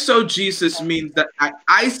 Eisegesis means that I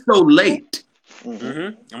isolate.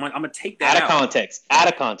 Mm-hmm. I'm gonna take that out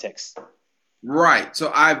of context. Right.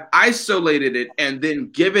 So I've isolated it and then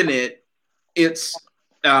given it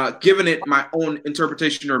my own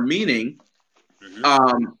interpretation or meaning.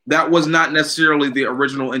 That was not necessarily the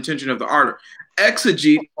original intention of the author.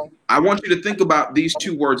 Exegete, I want you to think about these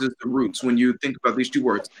two words as the roots when you think about these two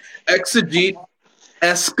words. Exegete,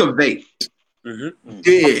 excavate,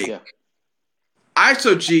 dig. Yeah.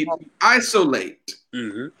 Eisegete, isolate,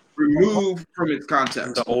 remove from its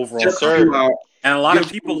context. The overall and a lot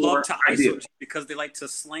of people love to isolate because they like to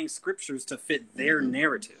slang scriptures to fit their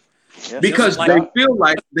narrative. Because they feel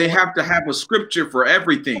like they have to have a scripture for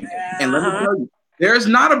everything. And let me tell you, there's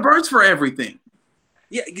not a verse for everything.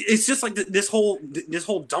 Yeah, it's just like this whole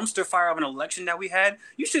dumpster fire of an election that we had.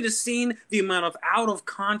 You should have seen the amount of out of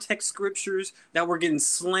context scriptures that were getting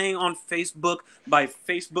slang on Facebook by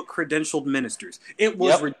Facebook credentialed ministers. It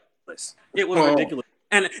was ridiculous. It was ridiculous,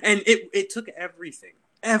 and it took everything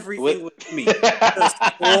with me to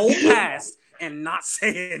scroll past and not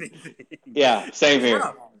say anything. Yeah, same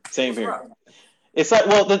here. Same here. It's like,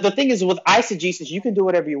 well, the thing is with eisegesis, you can do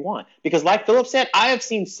whatever you want. Because like Philip said, I have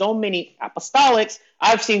seen so many apostolics,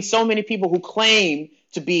 I've seen so many people who claim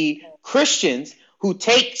to be Christians who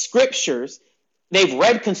take scriptures, they've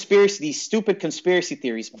read these stupid conspiracy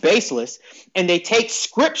theories, baseless, and they take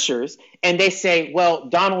scriptures and they say, well,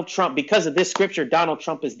 Donald Trump, because of this scripture, Donald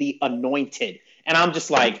Trump is the anointed. And I'm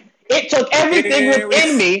just like, it took everything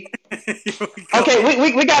within me.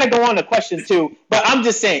 Okay, we got to go on to question 2. But I'm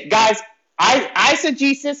just saying, guys,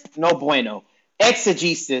 eisegesis, no bueno.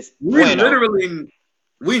 Exegesis, bueno.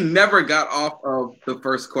 We never got off of the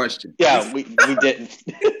first question. Yeah, we didn't.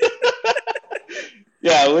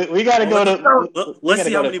 Yeah, we got to go to. Let's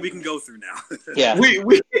see how many we can go through now. Yeah,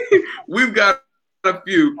 we've got a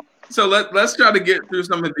few. So let's try to get through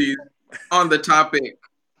some of these on the topic.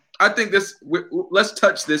 I think let's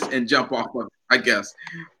touch this and jump off of it, I guess.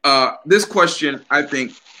 This question, I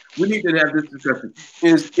think we need to have this discussion.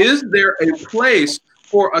 Is there a place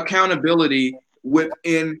for accountability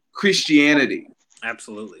within Christianity?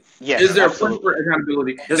 Absolutely. Yes. Is there a place for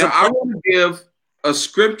accountability? Now, I want to give a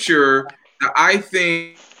scripture that I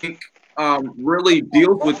think really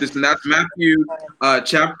deals with this, and that's Matthew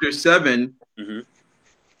chapter 7. Mm-hmm.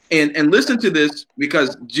 And listen to this,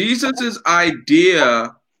 because Jesus's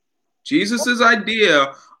idea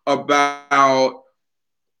about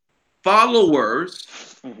followers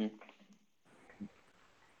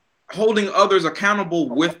holding others accountable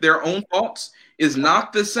with their own faults is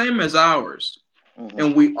not the same as ours.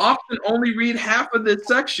 And we often only read half of this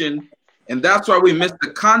section, and that's why we miss the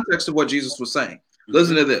context of what Jesus was saying.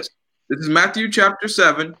 Listen to this. This is Matthew chapter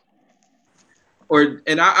 7. I'm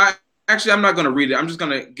not going to read it. I'm just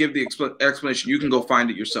going to give the explanation. You can go find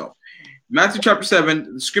it yourself. Matthew chapter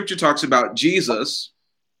 7, the scripture talks about Jesus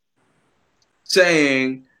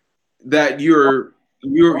saying that you are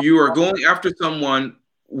going after someone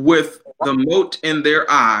with the mote in their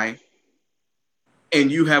eye, and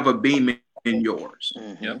you have a beam in yours.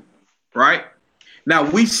 Yep. Right? Now,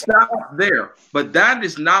 we stop there, but that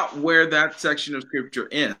is not where that section of scripture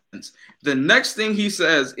ends. The next thing he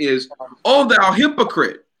says is, "Oh, thou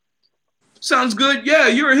hypocrite." Sounds good. Yeah,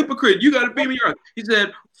 you're a hypocrite. You got a beam in your eye. He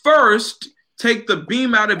said, first, take the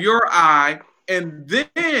beam out of your eye, and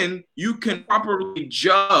then you can properly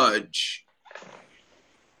judge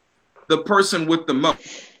the person with the mote.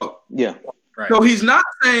 Yeah. Right. So he's not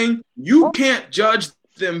saying you can't judge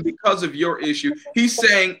them because of your issue. He's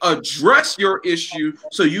saying address your issue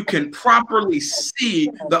so you can properly see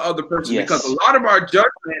the other person. Yes. Because a lot of our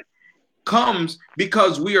judgment comes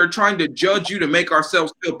because we are trying to judge you to make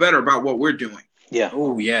ourselves feel better about what we're doing. Yeah.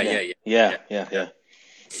 Oh, yeah.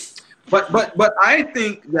 But I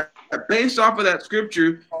think that based off of that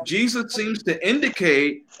scripture, Jesus seems to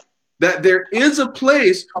indicate that there is a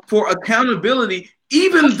place for accountability,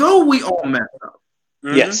 even though we all mess up.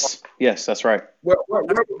 Mm-hmm. Yes, that's right. Where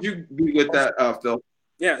would you be with that, Phil?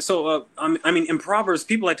 Yeah. So I mean, in Proverbs,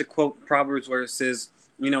 people like to quote Proverbs where it says,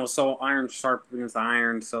 so iron sharpens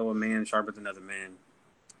iron, so a man sharpens another man.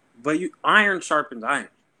 But iron sharpens iron.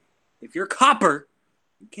 If you're copper,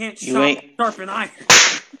 you can't sharpen iron.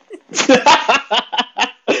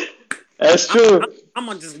 That's true. I'm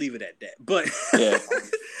gonna just leave it at that. But yeah.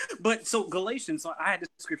 But so Galatians, so I had this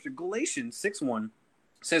scripture. Galatians 6:1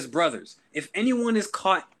 says, "Brothers, if anyone is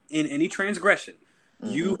caught in any transgression,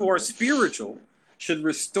 you who are spiritual should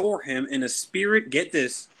restore him in a spirit." Get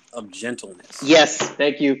this, of gentleness. Yes,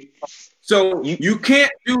 thank you. So you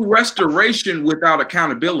can't do restoration without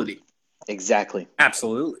accountability. Exactly.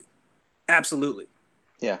 Absolutely.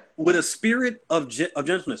 Yeah. With a spirit of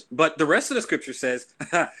gentleness. But the rest of the scripture says,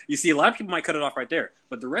 you see, a lot of people might cut it off right there.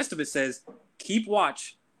 But the rest of it says, keep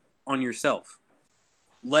watch on yourself,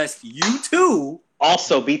 lest you too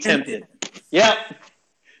also be tempted. Yep.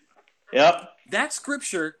 That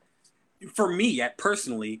scripture, for me,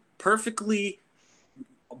 personally, perfectly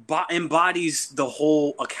embodies the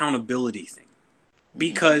whole accountability thing.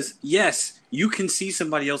 Because, yes, you can see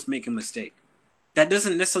somebody else make a mistake. That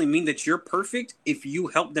doesn't necessarily mean that you're perfect if you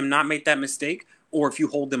help them not make that mistake or if you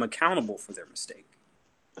hold them accountable for their mistake.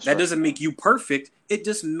 That doesn't make you perfect. It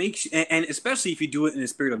just makes you, and especially if you do it in a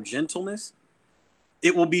spirit of gentleness,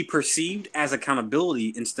 it will be perceived as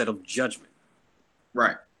accountability instead of judgment.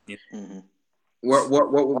 Right. Yeah. Mm-hmm.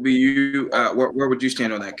 What would be you? Where would you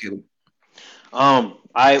stand on that, Caleb?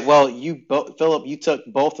 Philip, you took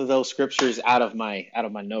both of those scriptures out of my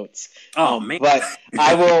notes. Man. But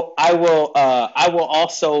I will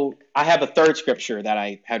also, I have a third scripture that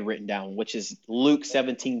I had written down, which is Luke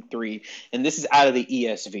 17:3, and this is out of the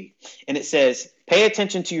ESV, and it says, "Pay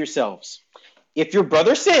attention to yourselves. If your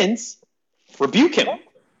brother sins, rebuke him,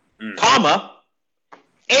 comma,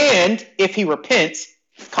 and if he repents,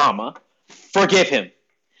 comma, forgive him."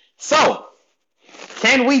 So,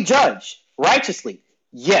 can we judge righteously?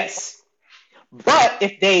 Yes. But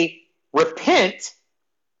if they repent,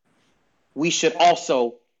 we should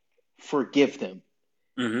also forgive them.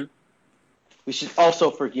 Mm-hmm. We should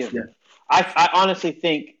also forgive them. I honestly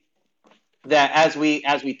think that as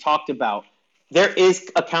we talked about, there's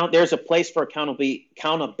a place for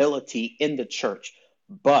accountability in the church,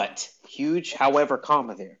 but huge, however,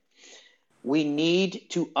 comma there. We need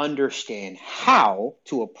to understand how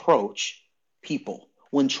to approach people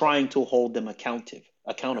when trying to hold them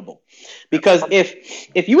accountable. Because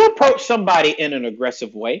if you approach somebody in an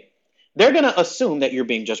aggressive way, they're going to assume that you're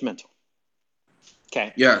being judgmental.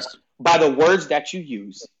 Okay? Yes. By the words that you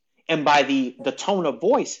use and by the tone of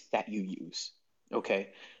voice that you use. Okay?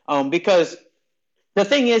 Because the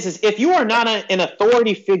thing is if you are not an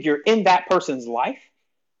authority figure in that person's life,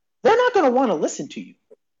 they're not going to want to listen to you.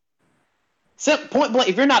 Point blank,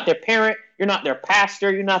 if you're not their parent, you're not their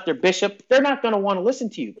pastor, you're not their bishop, they're not going to want to listen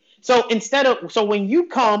to you. So when you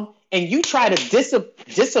come and you try to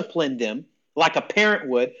discipline them like a parent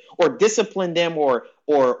would, or discipline them or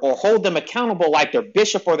hold them accountable like their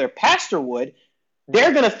bishop or their pastor would,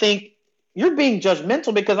 they're going to think you're being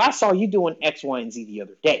judgmental because I saw you doing X, Y, and Z the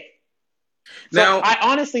other day. So now, I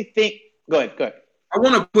honestly think, go ahead. I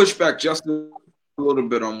want to push back just a little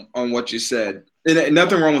bit on what you said. And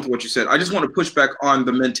nothing wrong with what you said. I just want to push back on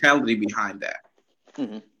the mentality behind that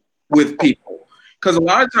with people. Because a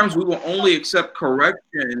lot of times we will only accept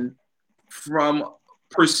correction from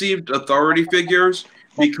perceived authority figures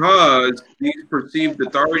because these perceived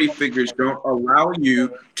authority figures don't allow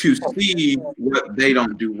you to see what they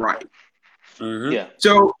don't do right. Mm-hmm. Yeah.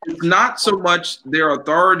 So it's not so much their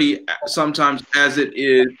authority sometimes as it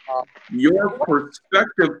is your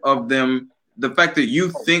perspective of them. The fact that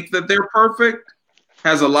you think that they're perfect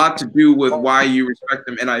has a lot to do with why you respect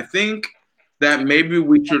them. And I think that maybe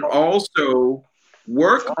we should also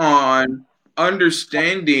work on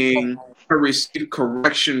understanding to receive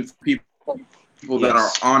correction from people that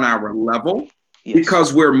are on our level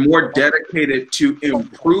because we're more dedicated to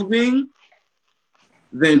improving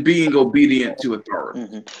than being obedient to authority.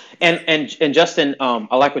 Mm-hmm. And Justin,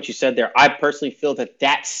 I like what you said there. I personally feel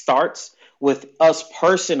that starts with us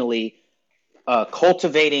personally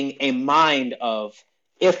cultivating a mind of,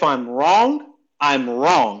 if I'm wrong, I'm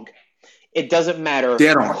wrong. It doesn't matter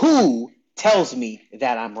who tells me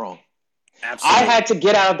that I'm wrong. Absolutely. I had to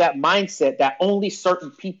get out of that mindset that only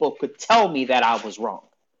certain people could tell me that I was wrong.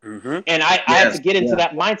 Mm-hmm. And I had to get into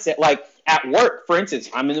that mindset. Like at work, for instance,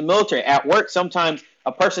 I'm in the military. At work, sometimes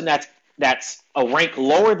a person that's a rank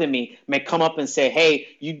lower than me may come up and say, hey,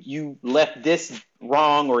 you left this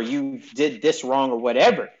wrong or you did this wrong or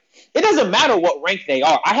whatever. It doesn't matter what rank they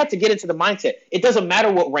are. I had to get into the mindset. It doesn't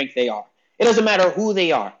matter what rank they are. It doesn't matter who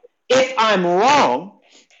they are. If I'm wrong,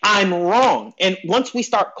 I'm wrong. And once we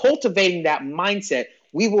start cultivating that mindset,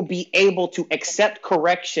 we will be able to accept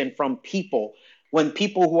correction from people. When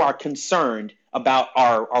people who are concerned about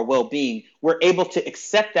our well-being, we're able to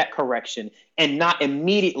accept that correction and not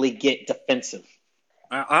immediately get defensive.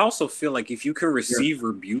 I also feel like if you can receive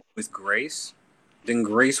rebuke with grace, then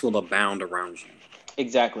grace will abound around you.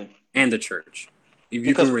 Exactly. And the church. If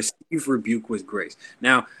you can receive rebuke with grace.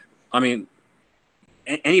 Now, I mean,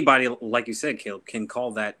 anybody, like you said, Caleb, can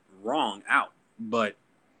call that wrong out. But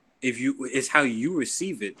it's how you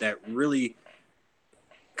receive it that really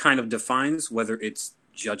kind of defines whether it's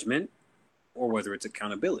judgment or whether it's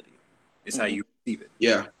accountability. It's how you receive it.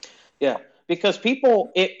 Yeah. Yeah. Because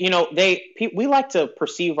people, we like to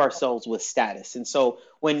perceive ourselves with status. And so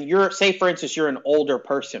when say, for instance, you're an older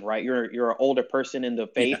person, right? You're an older person in the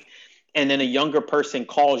faith, and then a younger person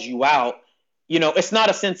calls you out. It's not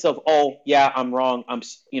a sense of, oh, yeah, I'm wrong.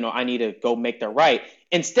 I need to go make that right.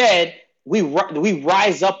 Instead, we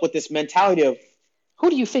rise up with this mentality of, who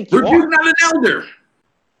do you think you are? Rebuke not an elder.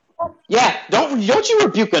 Yeah, don't you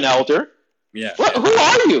rebuke an elder. Yeah. Who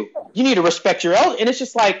are you? You need to respect your elder. And it's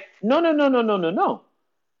just like, no.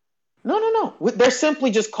 They're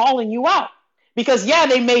simply just calling you out. Because,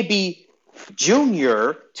 they may be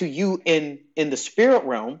junior to you in the spirit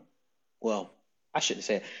realm. Well, I shouldn't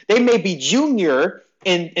say it. They may be junior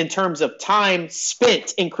in terms of time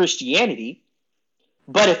spent in Christianity.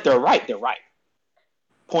 But if they're right, they're right.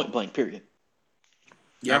 Point blank, period.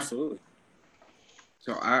 Yeah, absolutely.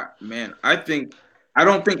 So, I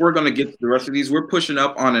don't think we're going to get to the rest of these. We're pushing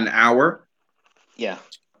up on an hour. Yeah.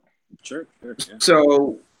 Sure. Yeah.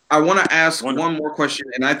 So I want to ask one more question,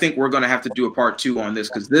 and I think we're going to have to do a part 2 on this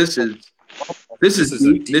because this is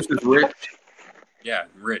deep. This is rich. Yeah,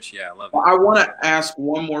 rich. Yeah, I love it. I want to ask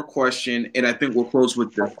one more question, and I think we'll close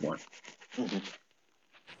with this one. Mm-hmm.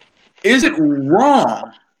 Is it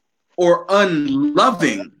wrong or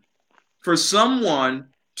unloving for someone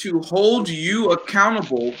to hold you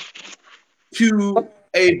accountable to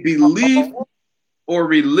a belief or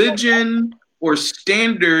religion or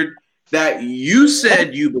standard that you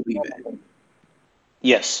said you believe in?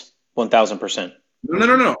 Yes, 1,000%.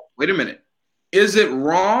 No. Wait a minute. Is it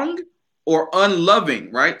wrong or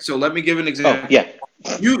unloving, right? So let me give an example. Oh, yeah.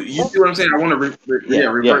 You see what I'm saying? I want to revert.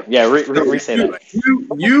 Re-say that.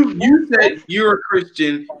 You said you're a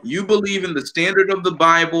Christian. You believe in the standard of the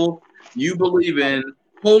Bible. You believe in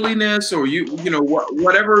holiness, or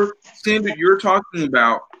whatever standard you're talking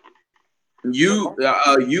about.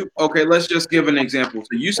 Okay, let's just give an example.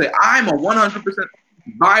 So you say, I'm a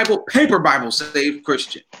 100% paper Bible saved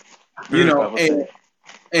Christian, and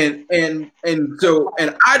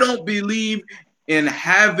I don't believe in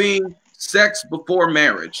having sex before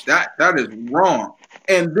marriage. That is wrong.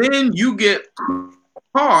 And then you get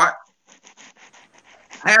caught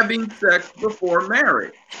having sex before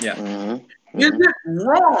marriage. Yeah. Mm-hmm. Is it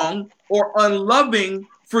wrong or unloving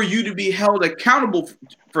for you to be held accountable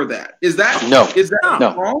for that? Is that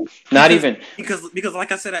wrong? Not even. Because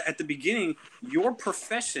like I said at the beginning, your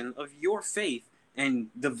profession of your faith and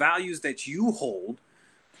the values that you hold,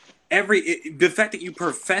 the fact that you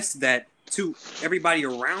profess that to everybody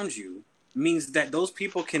around you means that those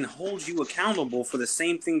people can hold you accountable for the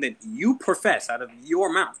same thing that you profess out of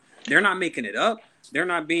your mouth. They're not making it up. They're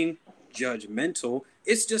not being judgmental.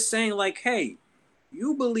 It's just saying like, hey,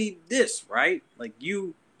 you believe this, right? Like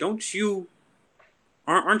aren't you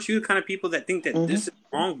the kind of people that think that this is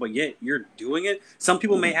wrong, but yet you're doing it? Some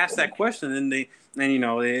people may ask that question,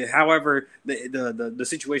 and however the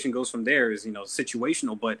situation goes from there is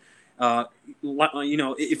situational. But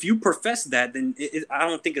if you profess that, then I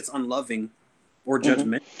don't think it's unloving or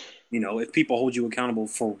judgmental. If people hold you accountable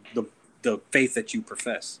for the faith that you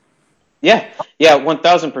profess. Yeah,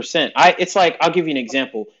 1,000%. It's like, I'll give you an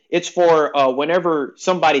example. It's for whenever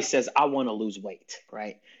somebody says, I want to lose weight,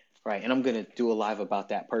 right? Right. And I'm going to do a live about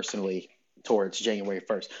that personally towards January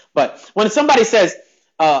 1st. But when somebody says,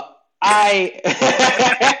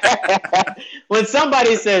 when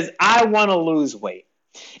somebody says, I want to lose weight,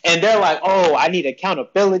 and they're like, oh, I need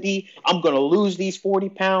accountability. I'm going to lose these 40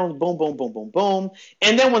 pounds. Boom, boom, boom, boom, boom.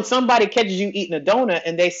 And then when somebody catches you eating a donut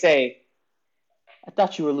and they say, I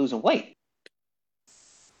thought you were losing weight.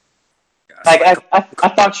 Like I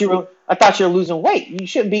thought you were losing weight. You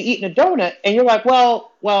shouldn't be eating a donut. And you're like,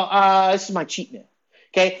 well, this is my cheat meal.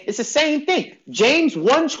 Okay, it's the same thing. James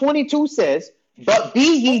 1:22 says, "But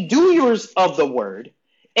be ye doers of the word,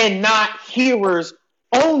 and not hearers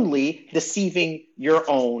only, deceiving your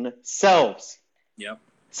own selves." Yep.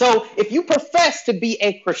 So if you profess to be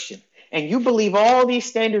a Christian and you believe all these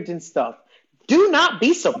standards and stuff, do not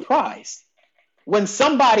be surprised when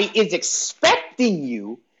somebody is expecting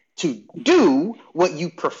you to do what you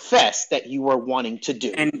profess that you are wanting to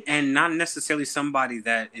do. And not necessarily somebody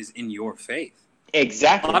that is in your faith.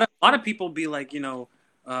 Exactly. A lot of people be like,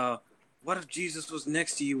 what if Jesus was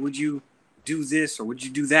next to you? Would you do this or would you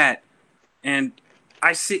do that? And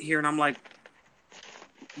I sit here and I'm like,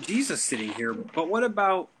 Jesus sitting here, but what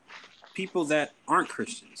about people that aren't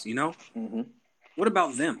Christians, Mm-hmm. What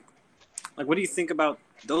about them? Like, what do you think about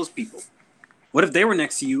those people? What if they were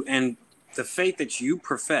next to you and the faith that you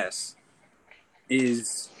profess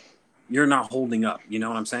is you're not holding up? You know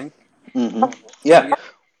what I'm saying? Mm-hmm. Yeah. So, yeah.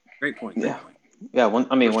 Great point. Yeah.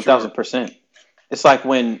 1000%. It's like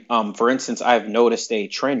when, for instance, I've noticed a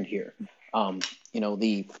trend here.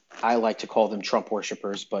 I like to call them Trump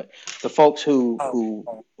worshipers, but the folks who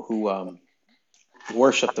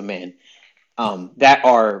worship the man, that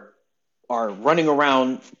are running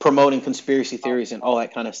around promoting conspiracy theories and all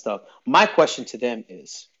that kind of stuff. My question to them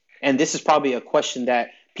is, and this is probably a question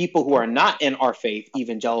that people who are not in our faith,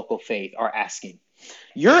 evangelical faith, are asking.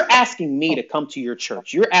 You're asking me to come to your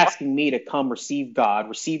church. You're asking me to come receive God,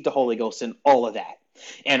 receive the Holy Ghost, and all of that.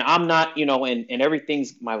 And I'm not, and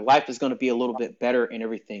everything's, my life is going to be a little bit better and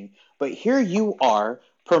everything. But here you are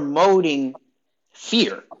promoting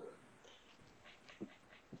fear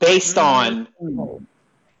based on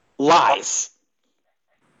lies.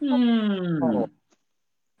 How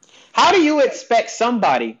do you expect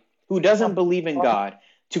somebody who doesn't believe in God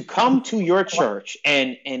to come to your church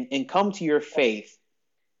and come to your faith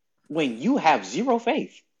when you have zero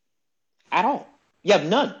faith at all? You have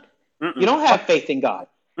none. Mm-mm. You don't have faith in God.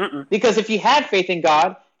 Mm-mm. Because if you had faith in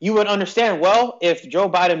God, you would understand, well, if Joe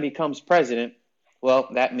Biden becomes president, well,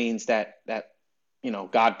 that means that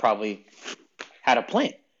God probably had a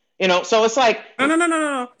plan. So it's like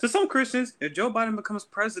no. To some Christians, if Joe Biden becomes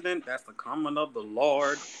president, that's the coming of the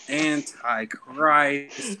Lord,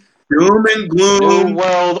 Antichrist, doom and gloom, New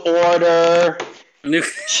World Order,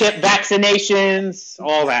 chip vaccinations,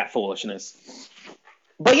 all that foolishness.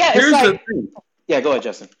 But yeah, here's the thing. Yeah, go ahead,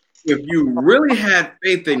 Justin. If you really had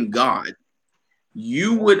faith in God,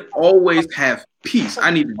 you would always have peace.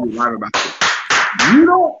 I need to do live about this.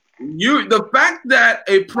 The fact that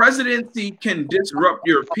a presidency can disrupt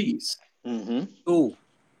your peace. Mm-hmm. Ooh.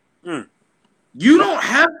 You don't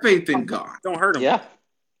have faith in God. Don't hurt him. Yeah.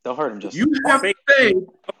 Don't hurt him, Justin. You have faith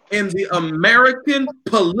in the American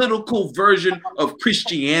political version of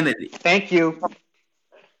Christianity. Thank you.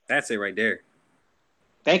 That's it right there.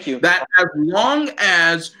 Thank you. That as long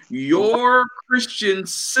as your Christian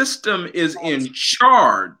system is in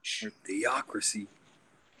charge. Theocracy.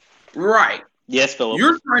 Right. Yes, Philip.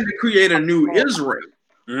 You're trying to create a new Israel.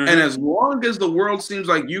 Mm-hmm. And as long as the world seems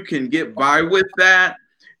like you can get by with that,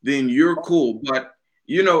 then you're cool. But,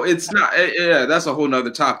 it's not. Yeah, that's a whole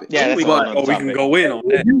nother topic. Yeah, we can go in on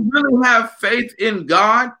that. If you really have faith in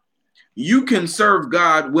God, you can serve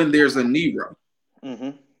God when there's a Nero.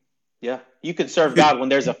 Mm-hmm. Yeah. You can serve God when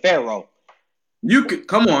there's a Pharaoh. You can,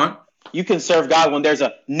 come on. You can serve God when there's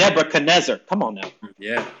a Nebuchadnezzar. Come on now.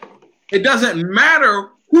 Yeah. It doesn't matter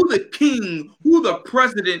who the king, who the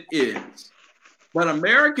president is. But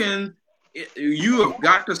Americans, you have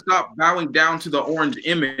got to stop bowing down to the orange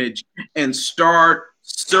image and start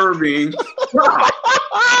serving God.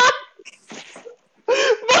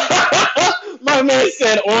 My man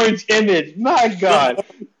said orange image. My God.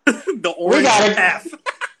 The orange calf.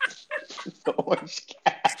 The orange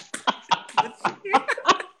calf.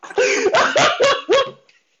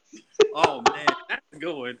 Oh man, that's a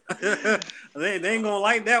good one. they ain't gonna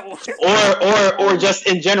like that one. Or just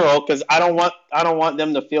in general, because I don't want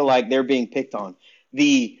them to feel like they're being picked on.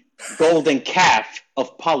 The golden calf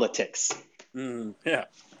of politics. Yeah.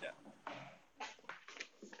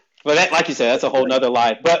 But that, like you said, that's a whole nother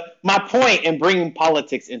lie. But my point in bringing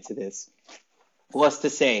politics into this was to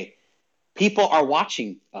say people are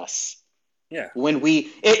watching us. Yeah. When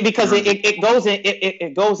it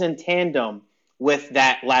goes in tandem with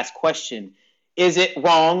that last question. Is it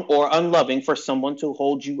wrong or unloving for someone to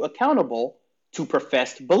hold you accountable to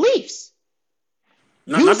professed beliefs?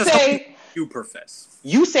 You say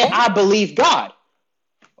I believe God.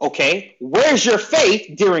 Okay, where's your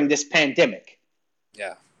faith during this pandemic?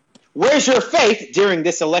 Yeah. Where's your faith during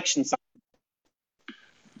this election cycle?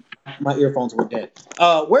 My earphones were dead.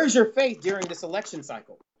 Where's your faith during this election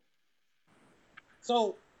cycle?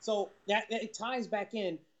 So that it ties back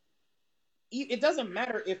in. It doesn't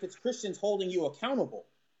matter if it's Christians holding you accountable.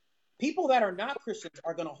 People that are not Christians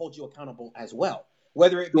are going to hold you accountable as well,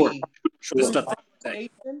 whether it be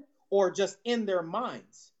or just in their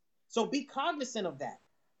minds. So be cognizant of that,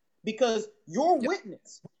 because your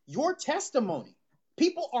witness, your testimony,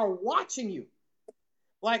 people are watching you.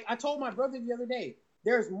 Like I told my brother the other day,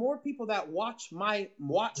 there's more people that watch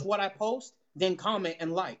what I post than comment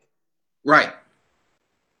and like. Right.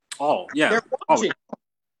 Oh, yeah. They're watching.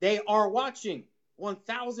 They are watching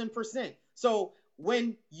 1,000%. So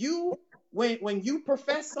when you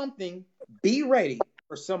profess something, be ready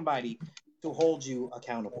for somebody to hold you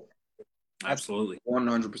accountable. Absolutely.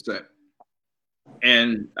 100%.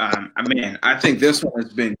 And I think this one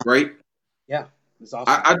has been great. Yeah, it's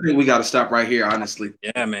awesome. I think we got to stop right here, honestly.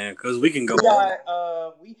 Yeah, man, because we can go.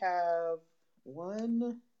 We have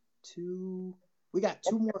we got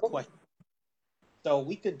 2 more questions. So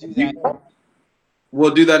we could do that.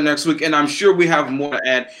 We'll do that next week, and I'm sure we have more to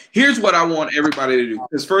add. Here's what I want everybody to do.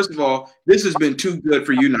 Because first of all, this has been too good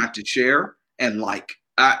for you not to share and like.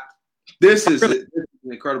 This is an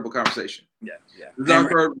incredible conversation. Yeah.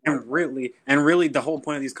 And really, the whole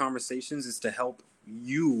point of these conversations is to help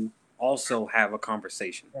you also have a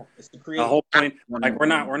conversation. Yeah, it's to create the whole point. Like we're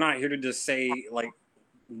not here to just say like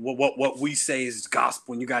what we say is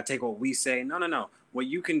gospel, and you gotta take what we say. No. What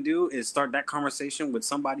you can do is start that conversation with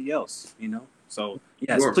somebody else. So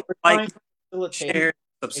yes, Sure. please like, share,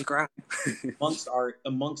 subscribe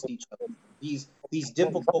amongst each other. These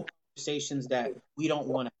difficult conversations that we don't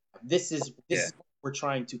want to have. This is what we're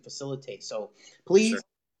trying to facilitate. So please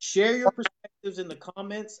share your perspectives in the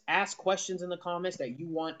comments. Ask questions in the comments that you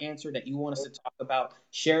want answered, that you want us to talk about.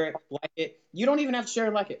 Share it, like it. You don't even have to share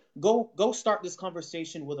it, like it. Go start this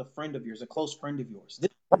conversation with a friend of yours, a close friend of yours.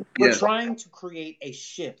 We're trying to create a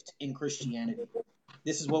shift in Christianity.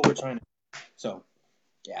 This is what we're trying to do. So,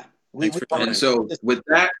 yeah. So with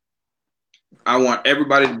that, I want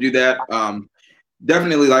everybody to do that.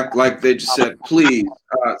 Definitely, like they just said, please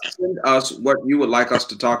send us what you would like us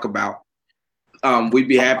to talk about. We'd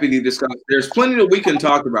be happy to discuss. There's plenty that we can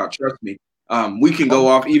talk about. Trust me. We can go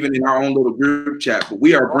off even in our own little group chat, but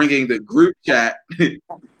we are bringing the group chat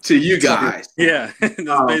to you guys. Yeah, that's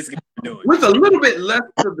basically what we're doing. With a little bit less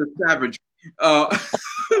of the savagery. A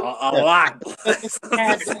lot. It's a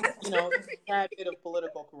tad bit of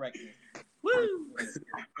political correctness. Woo!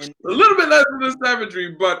 A little bit less of the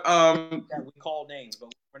savagery, but we call names,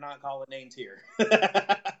 but we're not calling names here.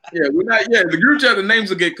 We're not. Yeah, the group chat, the names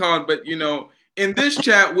will get called, but in this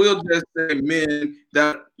chat, we'll just say, men,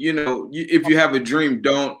 that if you have a dream,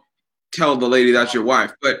 don't tell the lady that's your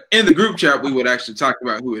wife. But in the group chat, we would actually talk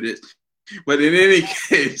about who it is. But in any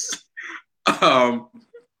case, for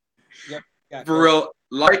real,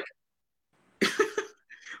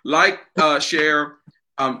 share,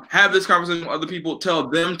 have this conversation with other people, tell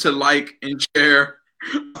them to like and share.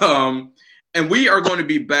 And we are going to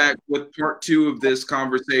be back with part 2 of this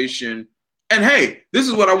conversation. And hey, this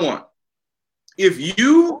is what I want. If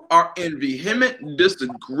you are in vehement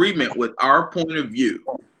disagreement with our point of view,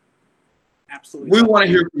 absolutely, we want to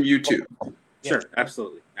hear from you too. Sure,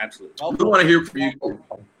 absolutely. We want to hear from you too.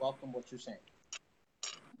 Welcome what you're saying.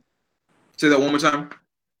 Say that one more time.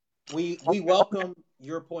 We welcome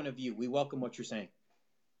your point of view. We welcome what you're saying.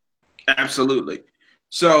 Absolutely.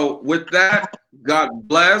 So with that, God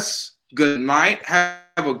bless. Good night. Have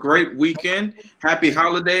a great weekend. Happy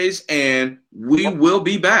holidays, and we will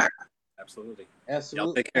be back. Absolutely. Absolutely.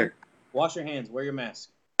 Y'all take care. Wash your hands. Wear your mask.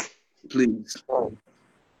 Please.